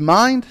made up his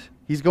mind.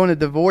 He's going to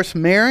divorce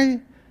Mary.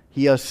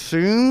 He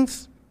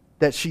assumes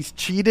that she's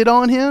cheated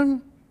on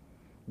him.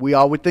 We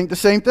all would think the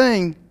same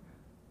thing.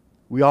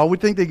 We all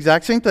would think the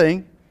exact same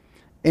thing.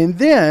 And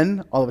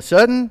then, all of a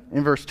sudden,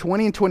 in verse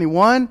 20 and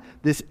 21,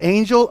 this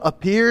angel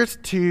appears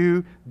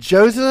to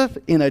Joseph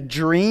in a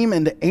dream,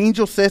 and the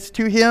angel says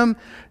to him,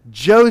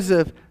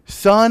 Joseph,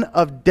 son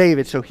of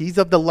David. So he's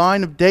of the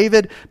line of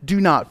David. Do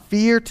not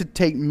fear to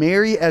take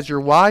Mary as your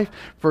wife,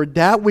 for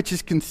that which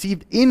is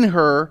conceived in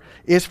her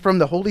is from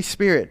the Holy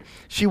Spirit.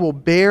 She will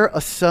bear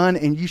a son,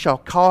 and you shall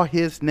call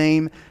his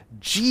name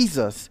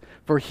Jesus,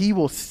 for he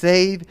will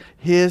save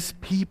his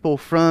people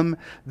from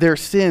their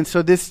sins.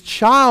 So this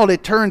child,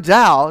 it turns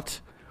out,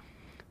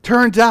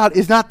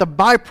 is not the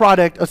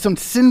byproduct of some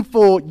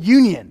sinful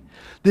union.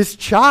 This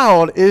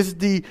child is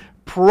the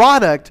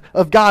product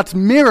of God's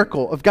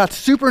miracle, of God's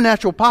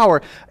supernatural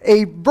power.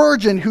 A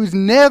virgin who's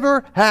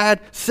never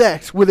had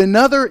sex with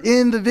another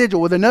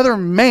individual, with another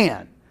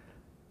man,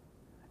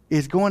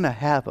 is going to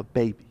have a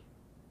baby.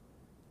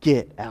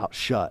 Get out.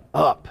 Shut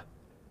up.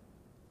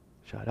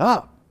 Shut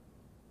up.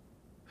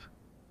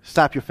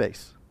 Stop your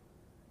face.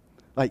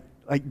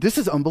 Like this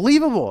is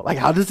unbelievable. Like,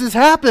 how does this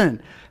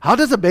happen? How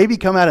does a baby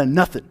come out of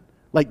nothing?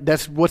 Like,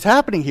 that's what's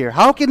happening here.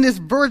 How can this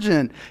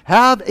virgin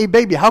have a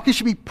baby? How can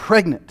she be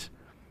pregnant?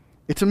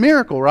 It's a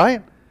miracle,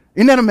 right?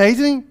 Isn't that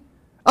amazing?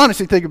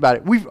 Honestly, think about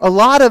it. A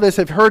lot of us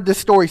have heard this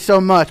story so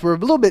much, we're a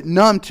little bit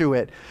numb to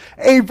it.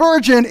 A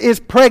virgin is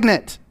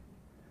pregnant.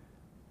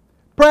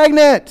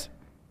 Pregnant.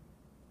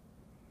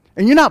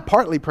 And you're not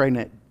partly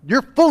pregnant.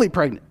 You're fully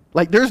pregnant.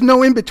 Like, there's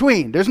no in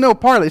between. There's no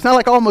partly. It's not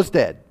like almost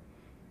dead.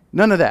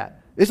 None of that.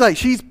 It's like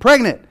she's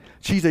pregnant.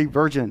 She's a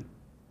virgin.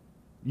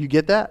 You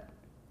get that?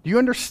 Do you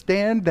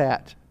understand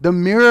that? The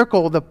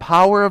miracle, the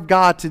power of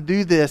God to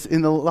do this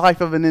in the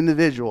life of an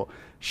individual.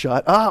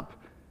 Shut up.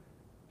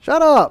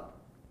 Shut up.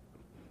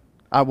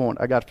 I won't.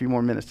 I got a few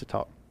more minutes to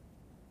talk.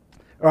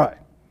 All right.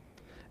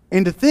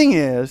 And the thing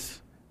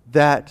is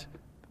that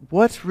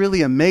what's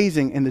really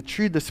amazing and the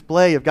true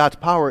display of God's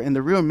power and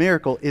the real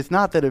miracle is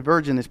not that a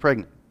virgin is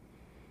pregnant.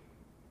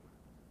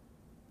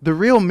 The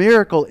real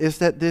miracle is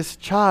that this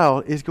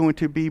child is going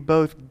to be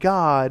both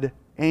God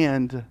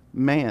and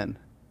man.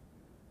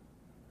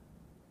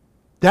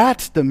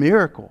 That's the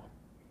miracle.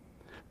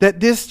 That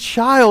this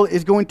child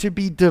is going to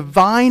be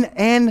divine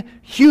and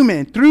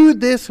human. Through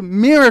this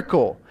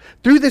miracle,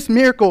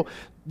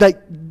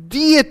 like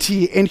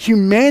deity and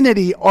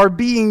humanity are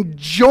being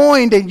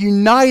joined and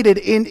united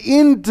in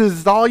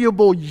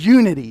indissoluble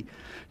unity.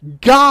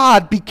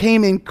 God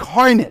became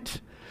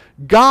incarnate.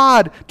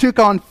 God took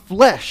on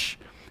flesh.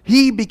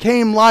 He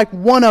became like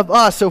one of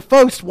us. So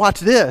folks,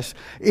 watch this.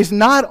 It's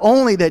not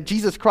only that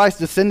Jesus Christ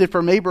descended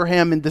from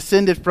Abraham and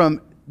descended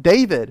from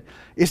David,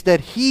 it's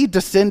that he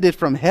descended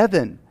from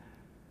heaven.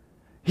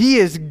 He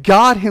is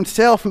God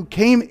himself who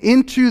came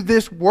into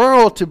this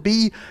world to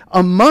be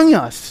among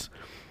us.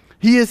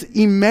 He is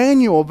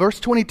Emmanuel. Verse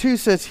 22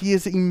 says he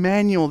is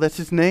Emmanuel. That's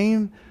his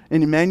name.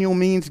 And Emmanuel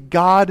means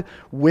God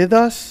with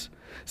us.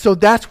 So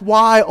that's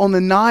why on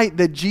the night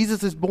that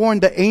Jesus is born,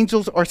 the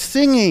angels are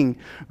singing,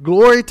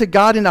 "Glory to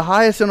God in the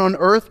highest, and on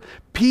earth,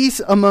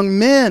 peace among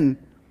men."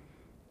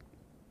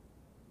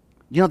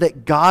 You know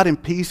that God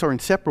and peace are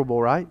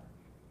inseparable, right?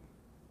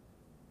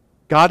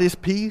 God is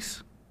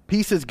peace.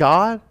 Peace is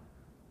God.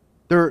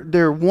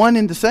 They're one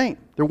and the same.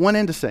 They're one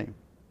and the same.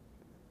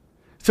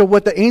 So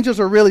what the angels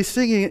are really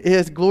singing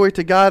is glory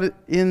to God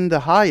in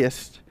the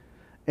highest,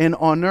 and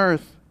on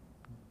earth,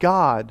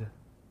 God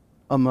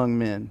among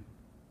men.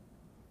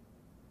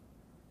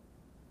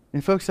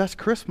 And folks, that's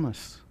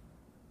Christmas.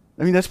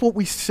 I mean, that's what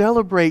we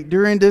celebrate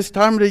during this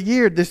time of the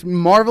year, this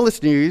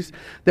marvelous news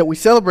that we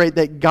celebrate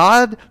that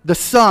God the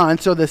Son,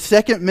 so the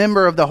second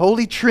member of the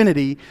Holy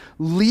Trinity,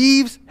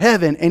 leaves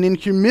heaven and in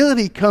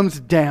humility comes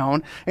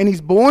down, and he's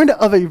born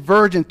of a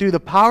virgin through the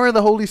power of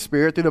the Holy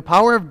Spirit, through the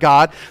power of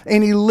God,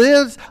 and he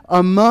lives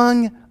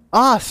among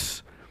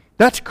us.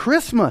 That's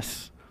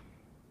Christmas.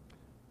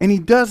 And he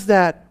does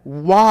that.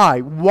 Why?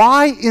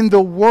 Why in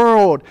the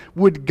world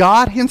would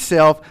God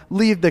himself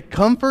leave the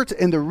comforts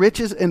and the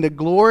riches and the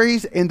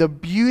glories and the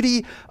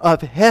beauty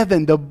of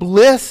heaven, the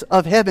bliss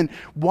of heaven?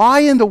 Why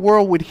in the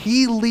world would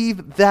he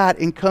leave that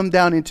and come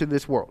down into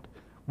this world?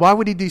 Why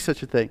would he do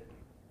such a thing?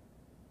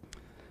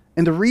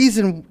 And the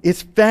reason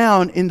is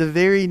found in the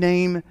very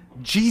name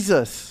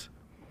Jesus.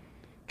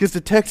 Because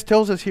the text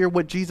tells us here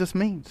what Jesus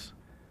means.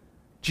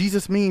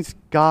 Jesus means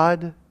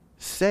God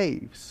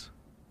saves.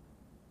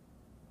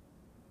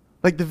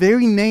 Like the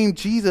very name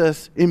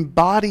Jesus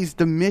embodies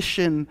the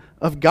mission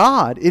of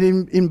God. It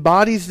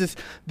embodies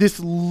this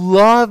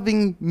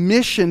loving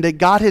mission that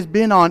God has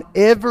been on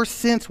ever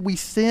since we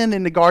sinned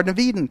in the Garden of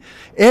Eden.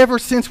 Ever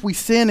since we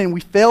sinned and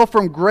we fell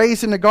from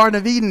grace in the Garden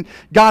of Eden,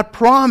 God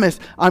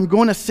promised, I'm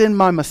going to send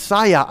my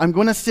Messiah. I'm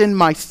going to send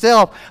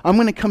myself. I'm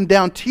going to come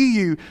down to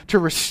you to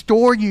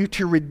restore you,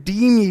 to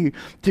redeem you,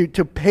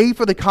 to pay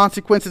for the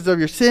consequences of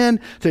your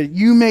sin so that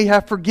you may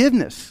have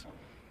forgiveness.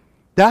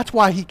 That's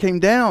why he came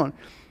down.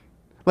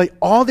 Like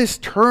all this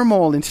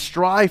turmoil and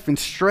strife and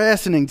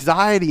stress and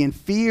anxiety and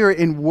fear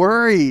and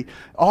worry,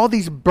 all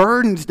these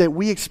burdens that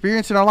we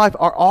experience in our life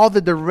are all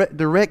the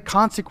direct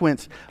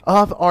consequence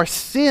of our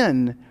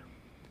sin.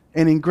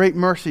 And in great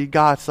mercy,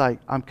 God's like,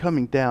 I'm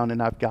coming down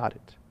and I've got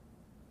it.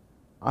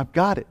 I've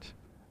got it.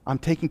 I'm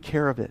taking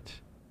care of it.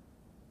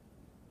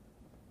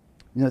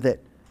 You know, that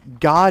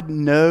God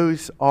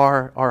knows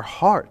our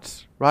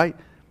hearts, right?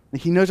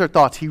 He knows our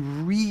thoughts. He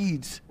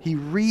reads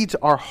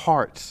our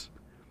hearts.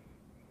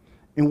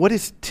 And what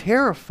is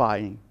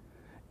terrifying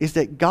is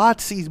that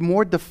God sees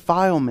more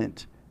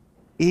defilement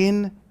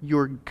in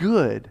your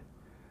good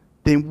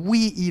than we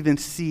even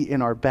see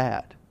in our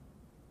bad.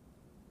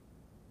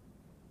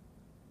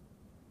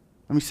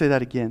 Let me say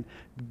that again.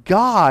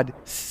 God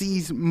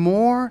sees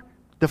more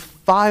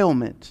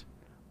defilement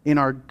in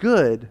our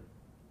good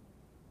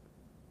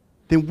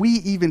than we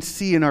even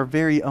see in our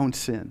very own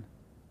sin.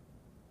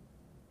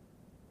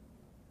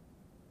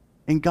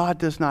 And God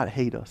does not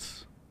hate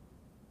us.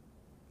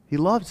 He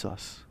loves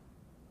us.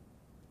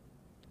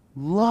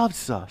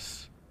 Loves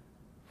us.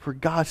 For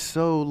God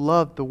so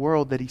loved the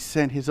world that He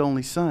sent His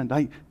only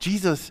Son.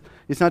 Jesus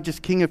is not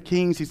just King of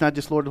Kings. He's not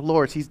just Lord of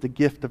Lords. He's the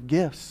gift of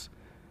gifts.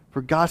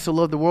 For God so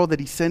loved the world that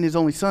He sent His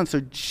only Son. So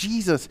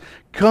Jesus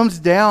comes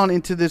down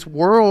into this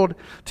world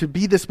to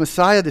be this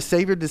Messiah, the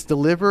Savior, this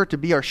deliverer, to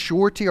be our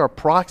surety, our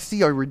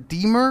proxy, our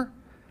Redeemer.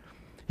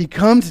 He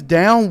comes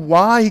down.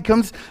 Why? He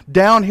comes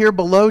down here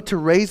below to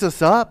raise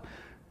us up.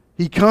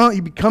 He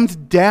comes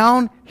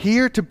down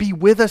here to be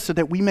with us so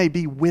that we may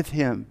be with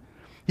Him.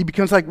 He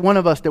becomes like one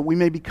of us that we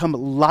may become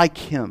like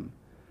Him.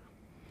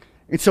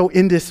 And so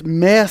in this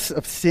mess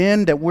of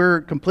sin that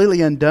we're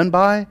completely undone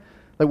by,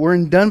 like we're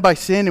undone by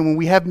sin, and when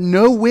we have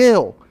no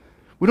will,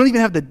 we don't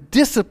even have the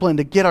discipline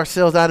to get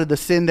ourselves out of the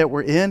sin that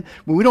we're in,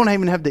 when we don't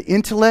even have the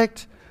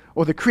intellect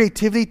or the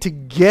creativity to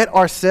get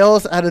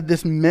ourselves out of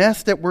this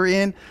mess that we're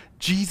in,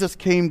 Jesus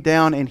came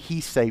down and He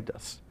saved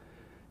us.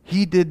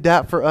 He did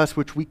that for us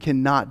which we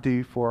cannot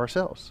do for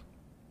ourselves.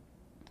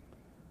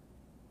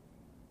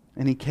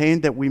 And He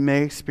came that we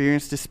may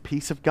experience this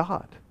peace of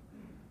God,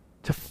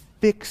 to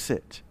fix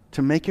it,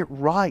 to make it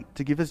right,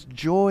 to give us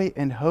joy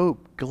and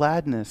hope,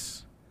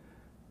 gladness,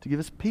 to give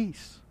us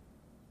peace.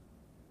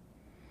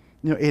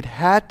 You know, it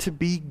had to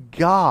be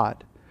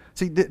God.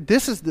 See,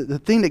 this is the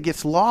thing that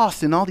gets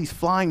lost in all these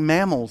flying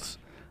mammals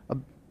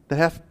that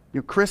have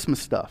Christmas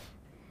stuff.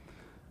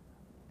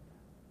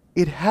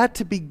 It had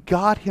to be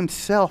God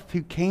Himself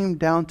who came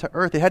down to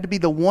earth. It had to be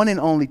the one and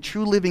only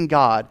true living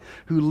God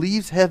who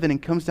leaves heaven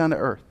and comes down to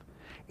earth.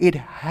 It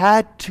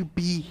had to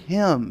be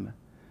Him.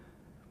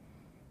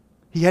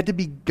 He had to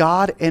be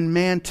God and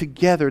man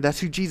together. That's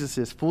who Jesus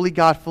is. Fully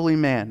God, fully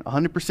man.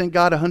 100%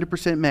 God,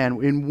 100%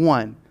 man in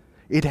one.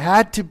 It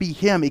had to be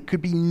Him. It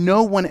could be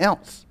no one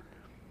else.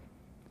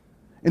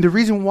 And the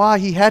reason why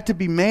He had to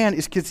be man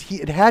is because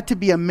it had to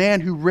be a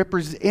man who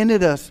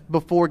represented us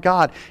before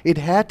God. It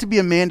had to be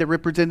a man that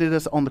represented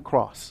us on the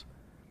cross.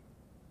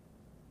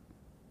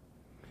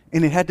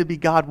 And it had to be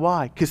God.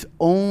 Why? Because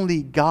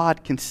only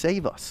God can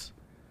save us.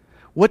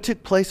 What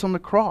took place on the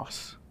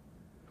cross?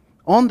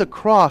 On the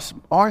cross,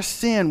 our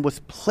sin was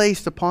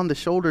placed upon the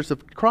shoulders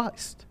of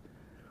Christ.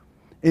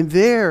 And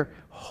there,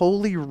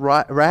 holy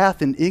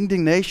wrath and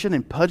indignation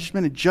and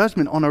punishment and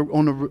judgment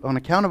on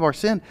account of our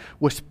sin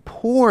was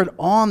poured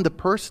on the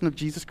person of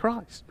Jesus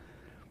Christ.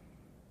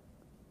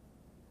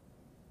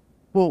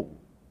 Well,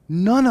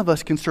 none of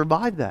us can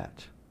survive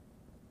that.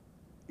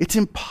 It's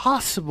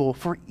impossible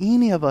for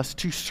any of us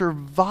to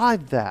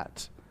survive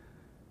that.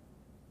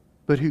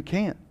 But who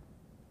can?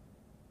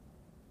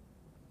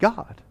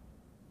 God.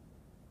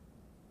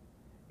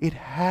 It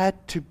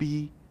had to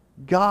be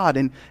God.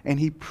 And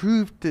He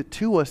proved it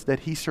to us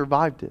that He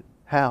survived it.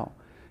 How?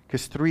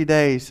 Because 3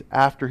 days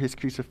after His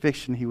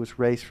crucifixion, He was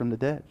raised from the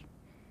dead.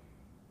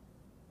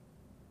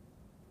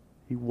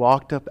 He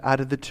walked up out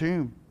of the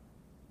tomb,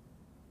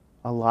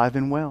 alive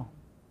and well.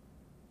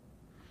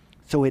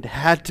 So it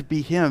had to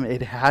be Him.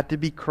 It had to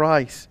be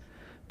Christ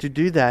to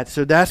do that.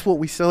 So that's what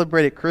we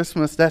celebrate at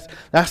Christmas.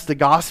 That's the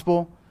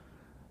gospel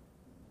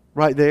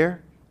right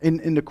there.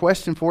 And the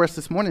question for us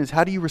this morning is,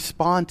 how do you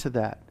respond to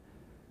that?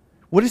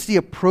 What is the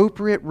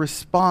appropriate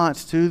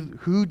response to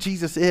who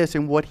Jesus is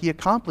and what He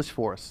accomplished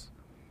for us?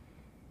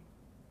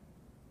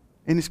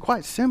 And it's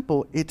quite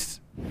simple. It's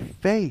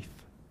faith.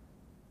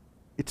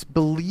 It's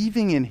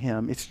believing in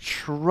Him. It's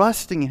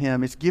trusting in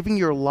Him. It's giving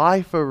your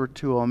life over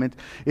to Him.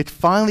 It's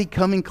finally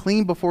coming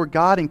clean before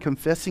God and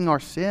confessing our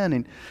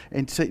sin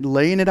and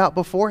laying it out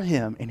before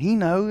Him. And He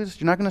knows.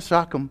 You're not going to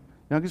shock Him.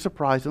 You're not going to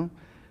surprise Him.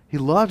 He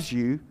loves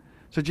you.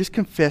 So just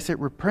confess it,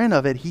 repent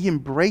of it. He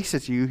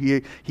embraces you.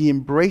 He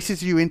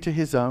embraces you into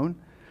His own,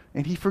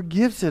 and He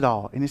forgives it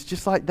all. And it's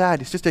just like that.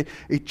 It's just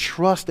a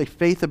trust, a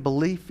faith, a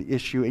belief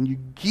issue. And you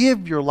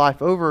give your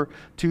life over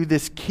to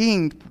this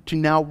King to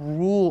now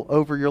rule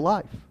over your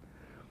life,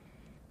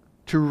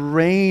 to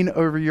reign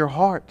over your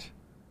heart.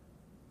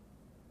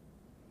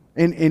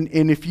 And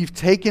if you've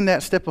taken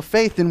that step of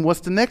faith, then what's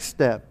the next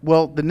step?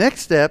 Well, the next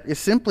step is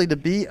simply to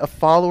be a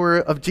follower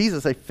of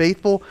Jesus, a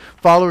faithful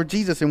follower of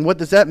Jesus. And what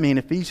does that mean?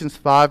 Ephesians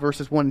 5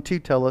 verses 1 and 2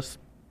 tell us,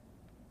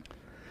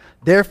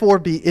 "Therefore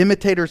be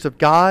imitators of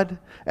God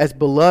as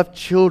beloved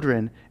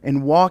children,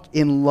 and walk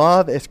in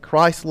love as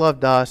Christ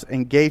loved us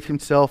and gave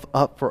Himself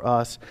up for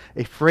us,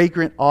 a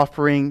fragrant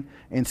offering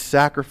and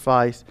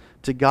sacrifice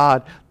to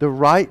God. The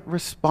right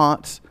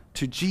response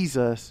to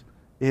Jesus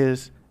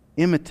is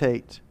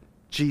imitate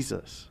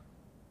Jesus.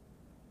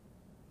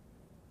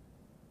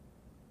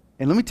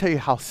 And let me tell you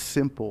how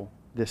simple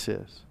this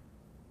is.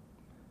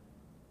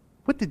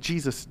 What did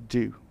Jesus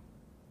do?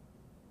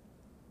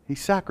 He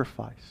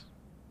sacrificed.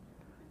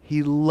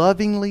 He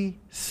lovingly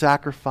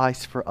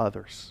sacrificed for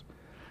others.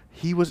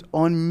 He was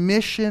on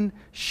mission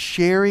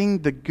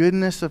sharing the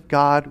goodness of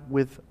God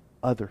with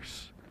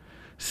others.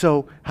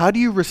 So how do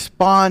you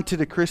respond to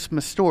the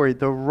Christmas story?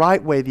 The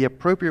right way, the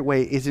appropriate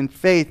way is in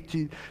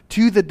faith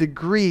to the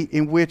degree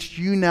in which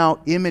you now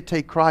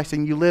imitate Christ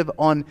and you live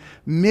on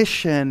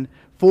mission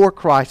for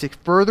Christ,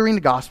 furthering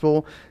the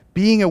gospel,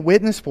 being a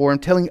witness for Him,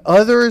 telling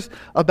others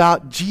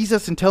about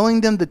Jesus and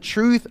telling them the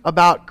truth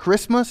about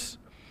Christmas.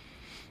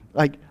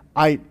 And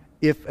I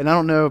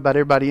don't know about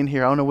everybody in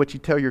here, I don't know what you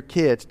tell your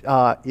kids.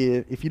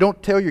 If you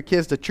don't tell your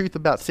kids the truth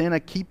about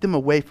Santa, keep them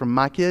away from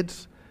my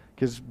kids,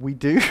 because we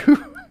do.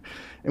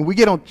 And we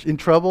get in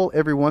trouble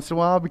every once in a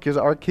while because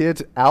our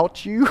kids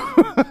out you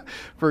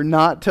for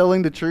not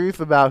telling the truth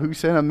about who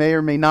Santa may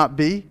or may not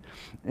be.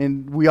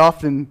 And we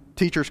often,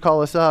 teachers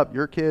call us up,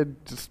 your kid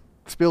just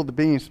spilled the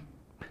beans.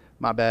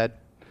 My bad.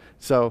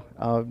 So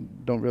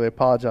don't really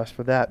apologize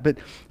for that. But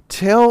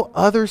tell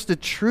others the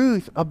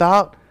truth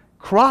about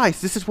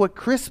Christ. This is what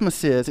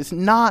Christmas is. It's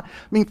not,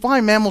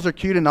 flying mammals are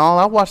cute and all.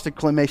 I watch the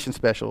claymation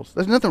specials.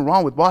 There's nothing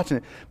wrong with watching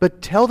it.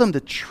 But tell them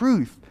the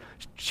truth.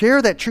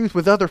 Share that truth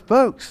with other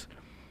folks.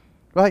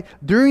 Right?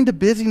 During the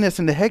busyness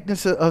and the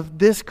hecticness of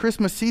this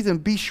Christmas season,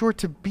 be sure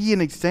to be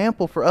an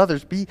example for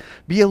others. Be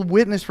a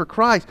witness for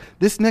Christ.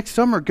 This next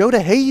summer, go to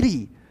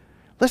Haiti.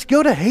 Let's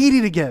go to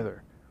Haiti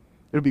together.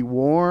 It'll be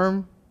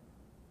warm,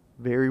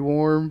 very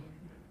warm,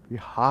 be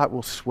hot.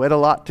 We'll sweat a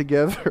lot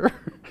together.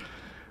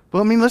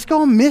 But let's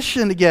go on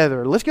mission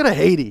together. Let's go to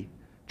Haiti,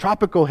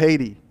 tropical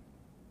Haiti.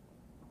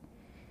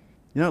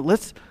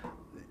 Let's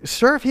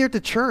serve here at the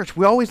church.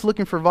 We're always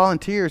looking for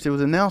volunteers. It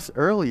was announced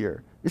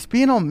earlier. It's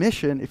being on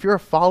mission. If you're a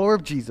follower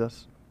of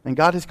Jesus and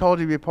God has called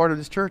you to be a part of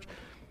this church,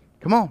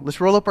 come on, let's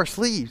roll up our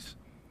sleeves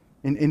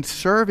and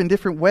serve in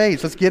different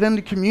ways. Let's get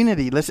into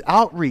community. Let's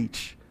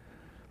outreach.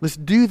 Let's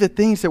do the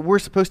things that we're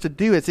supposed to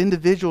do as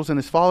individuals and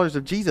as followers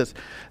of Jesus.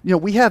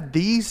 We have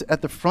these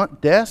at the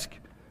front desk.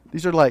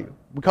 These are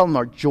we call them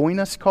our Join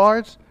Us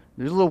cards.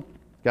 There's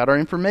got our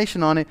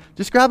information on it.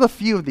 Just grab a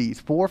few of these,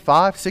 4,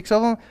 5, 6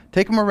 of them.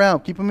 Take them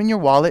around, keep them in your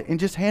wallet, and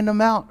just hand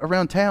them out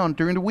around town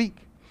during the week.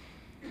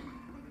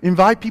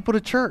 Invite people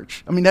to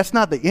church. That's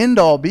not the end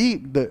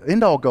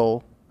all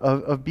goal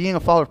of being a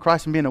follower of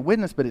Christ and being a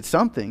witness, but it's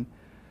something.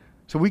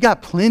 So we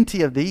got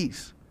plenty of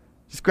these.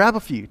 Just grab a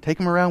few, take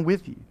them around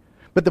with you.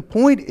 But the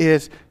point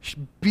is,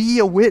 be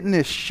a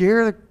witness,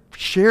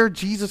 share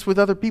Jesus with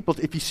other people.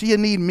 If you see a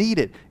need, meet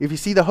it. If you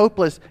see the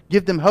hopeless,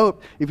 give them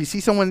hope. If you see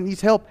someone that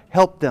needs help,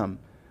 help them.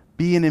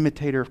 Be an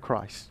imitator of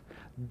Christ.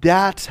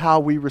 That's how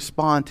we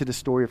respond to the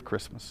story of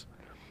Christmas.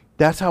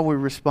 That's how we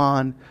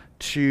respond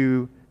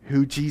to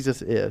who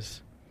Jesus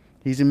is.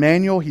 He's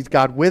Emmanuel. He's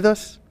God with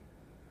us.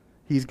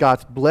 He's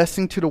God's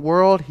blessing to the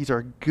world. He's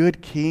our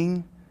good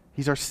King.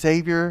 He's our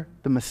Savior,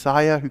 the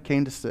Messiah who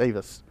came to save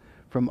us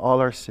from all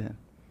our sin.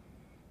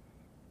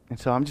 And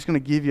so I'm just going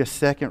to give you a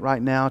second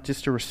right now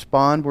just to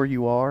respond where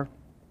you are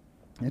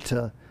and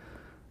to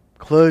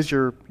close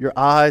your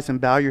eyes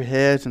and bow your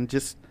heads, and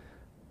just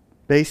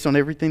based on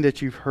everything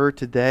that you've heard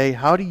today,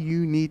 how do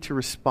you need to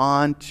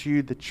respond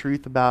to the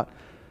truth about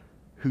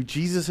who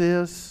Jesus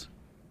is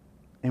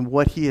and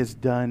what He has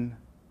done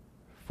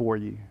for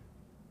you?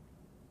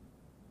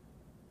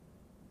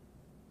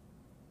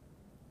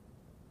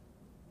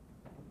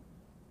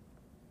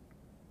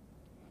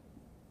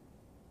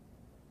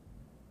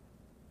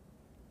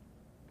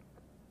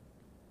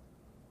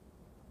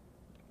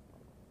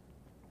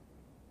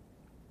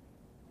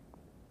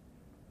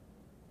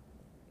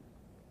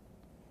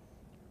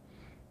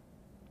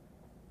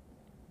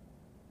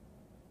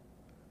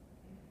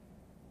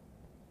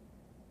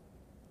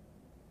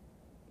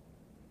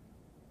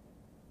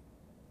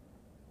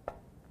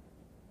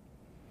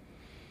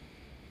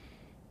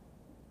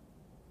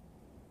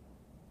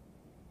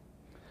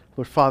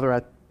 Lord Father,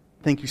 I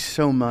thank you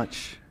so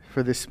much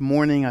for this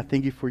morning. I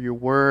thank you for your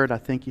word. I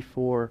thank you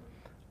for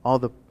all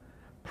the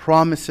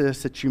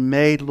promises that you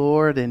made,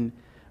 Lord, and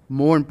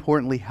more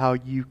importantly, how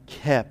you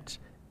kept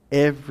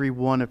every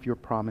one of your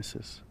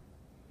promises.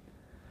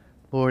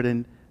 Lord,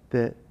 and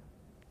that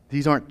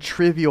these aren't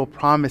trivial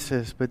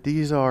promises, but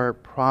these are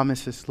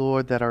promises,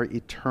 Lord, that are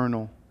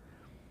eternal.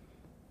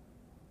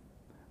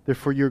 They're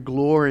for your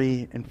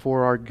glory and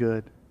for our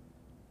good.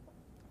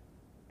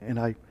 And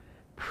I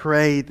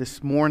pray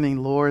this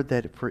morning, Lord,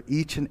 that for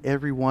each and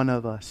every one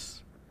of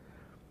us,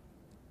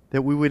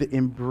 that we would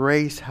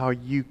embrace how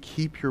you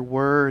keep your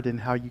word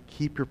and how you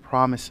keep your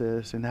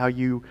promises and how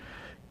you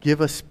give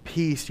us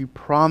peace. You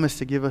promise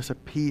to give us a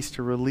peace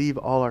to relieve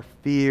all our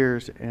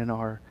fears and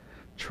our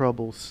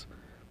troubles.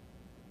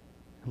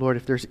 Lord,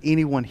 if there's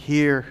anyone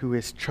here who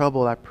is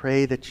troubled, I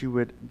pray that you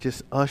would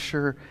just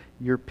usher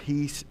your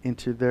peace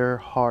into their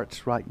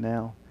hearts right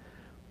now.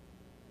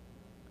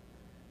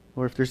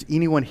 Lord, if there's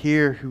anyone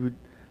here who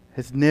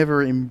has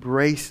never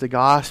embraced the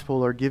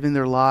gospel or given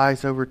their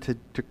lives over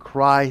to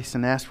Christ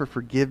and asked for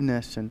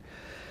forgiveness and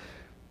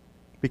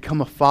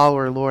become a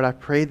follower, Lord, I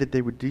pray that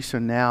they would do so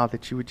now,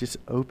 that you would just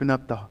open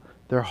up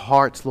their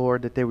hearts,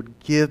 Lord, that they would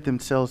give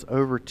themselves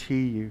over to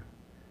you.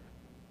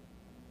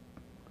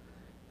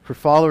 For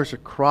followers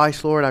of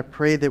Christ, Lord, I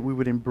pray that we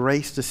would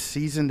embrace the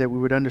season, that we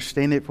would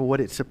understand it for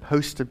what it's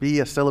supposed to be,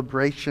 a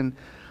celebration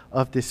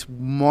of this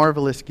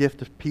marvelous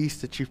gift of peace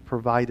that you've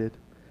provided.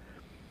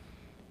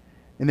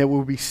 And that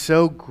we'll be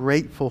so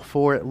grateful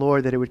for it,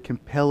 Lord, that it would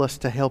compel us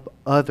to help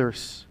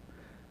others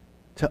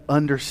to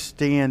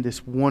understand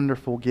this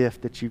wonderful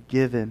gift that you've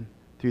given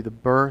through the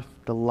birth,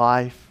 the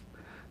life,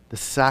 the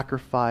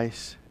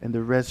sacrifice, and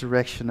the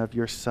resurrection of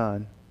your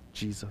Son,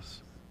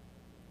 Jesus.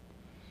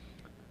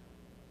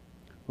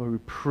 Lord, we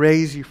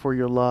praise you for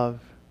your love.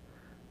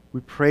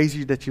 We praise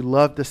you that you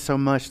loved us so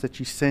much that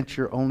you sent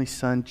your only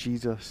Son,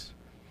 Jesus,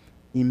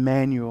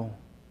 Emmanuel,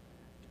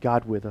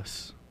 God with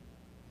us.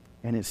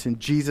 And it's in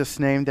Jesus'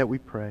 name that we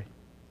pray.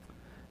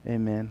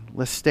 Amen.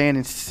 Let's stand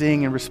and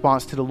sing in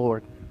response to the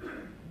Lord.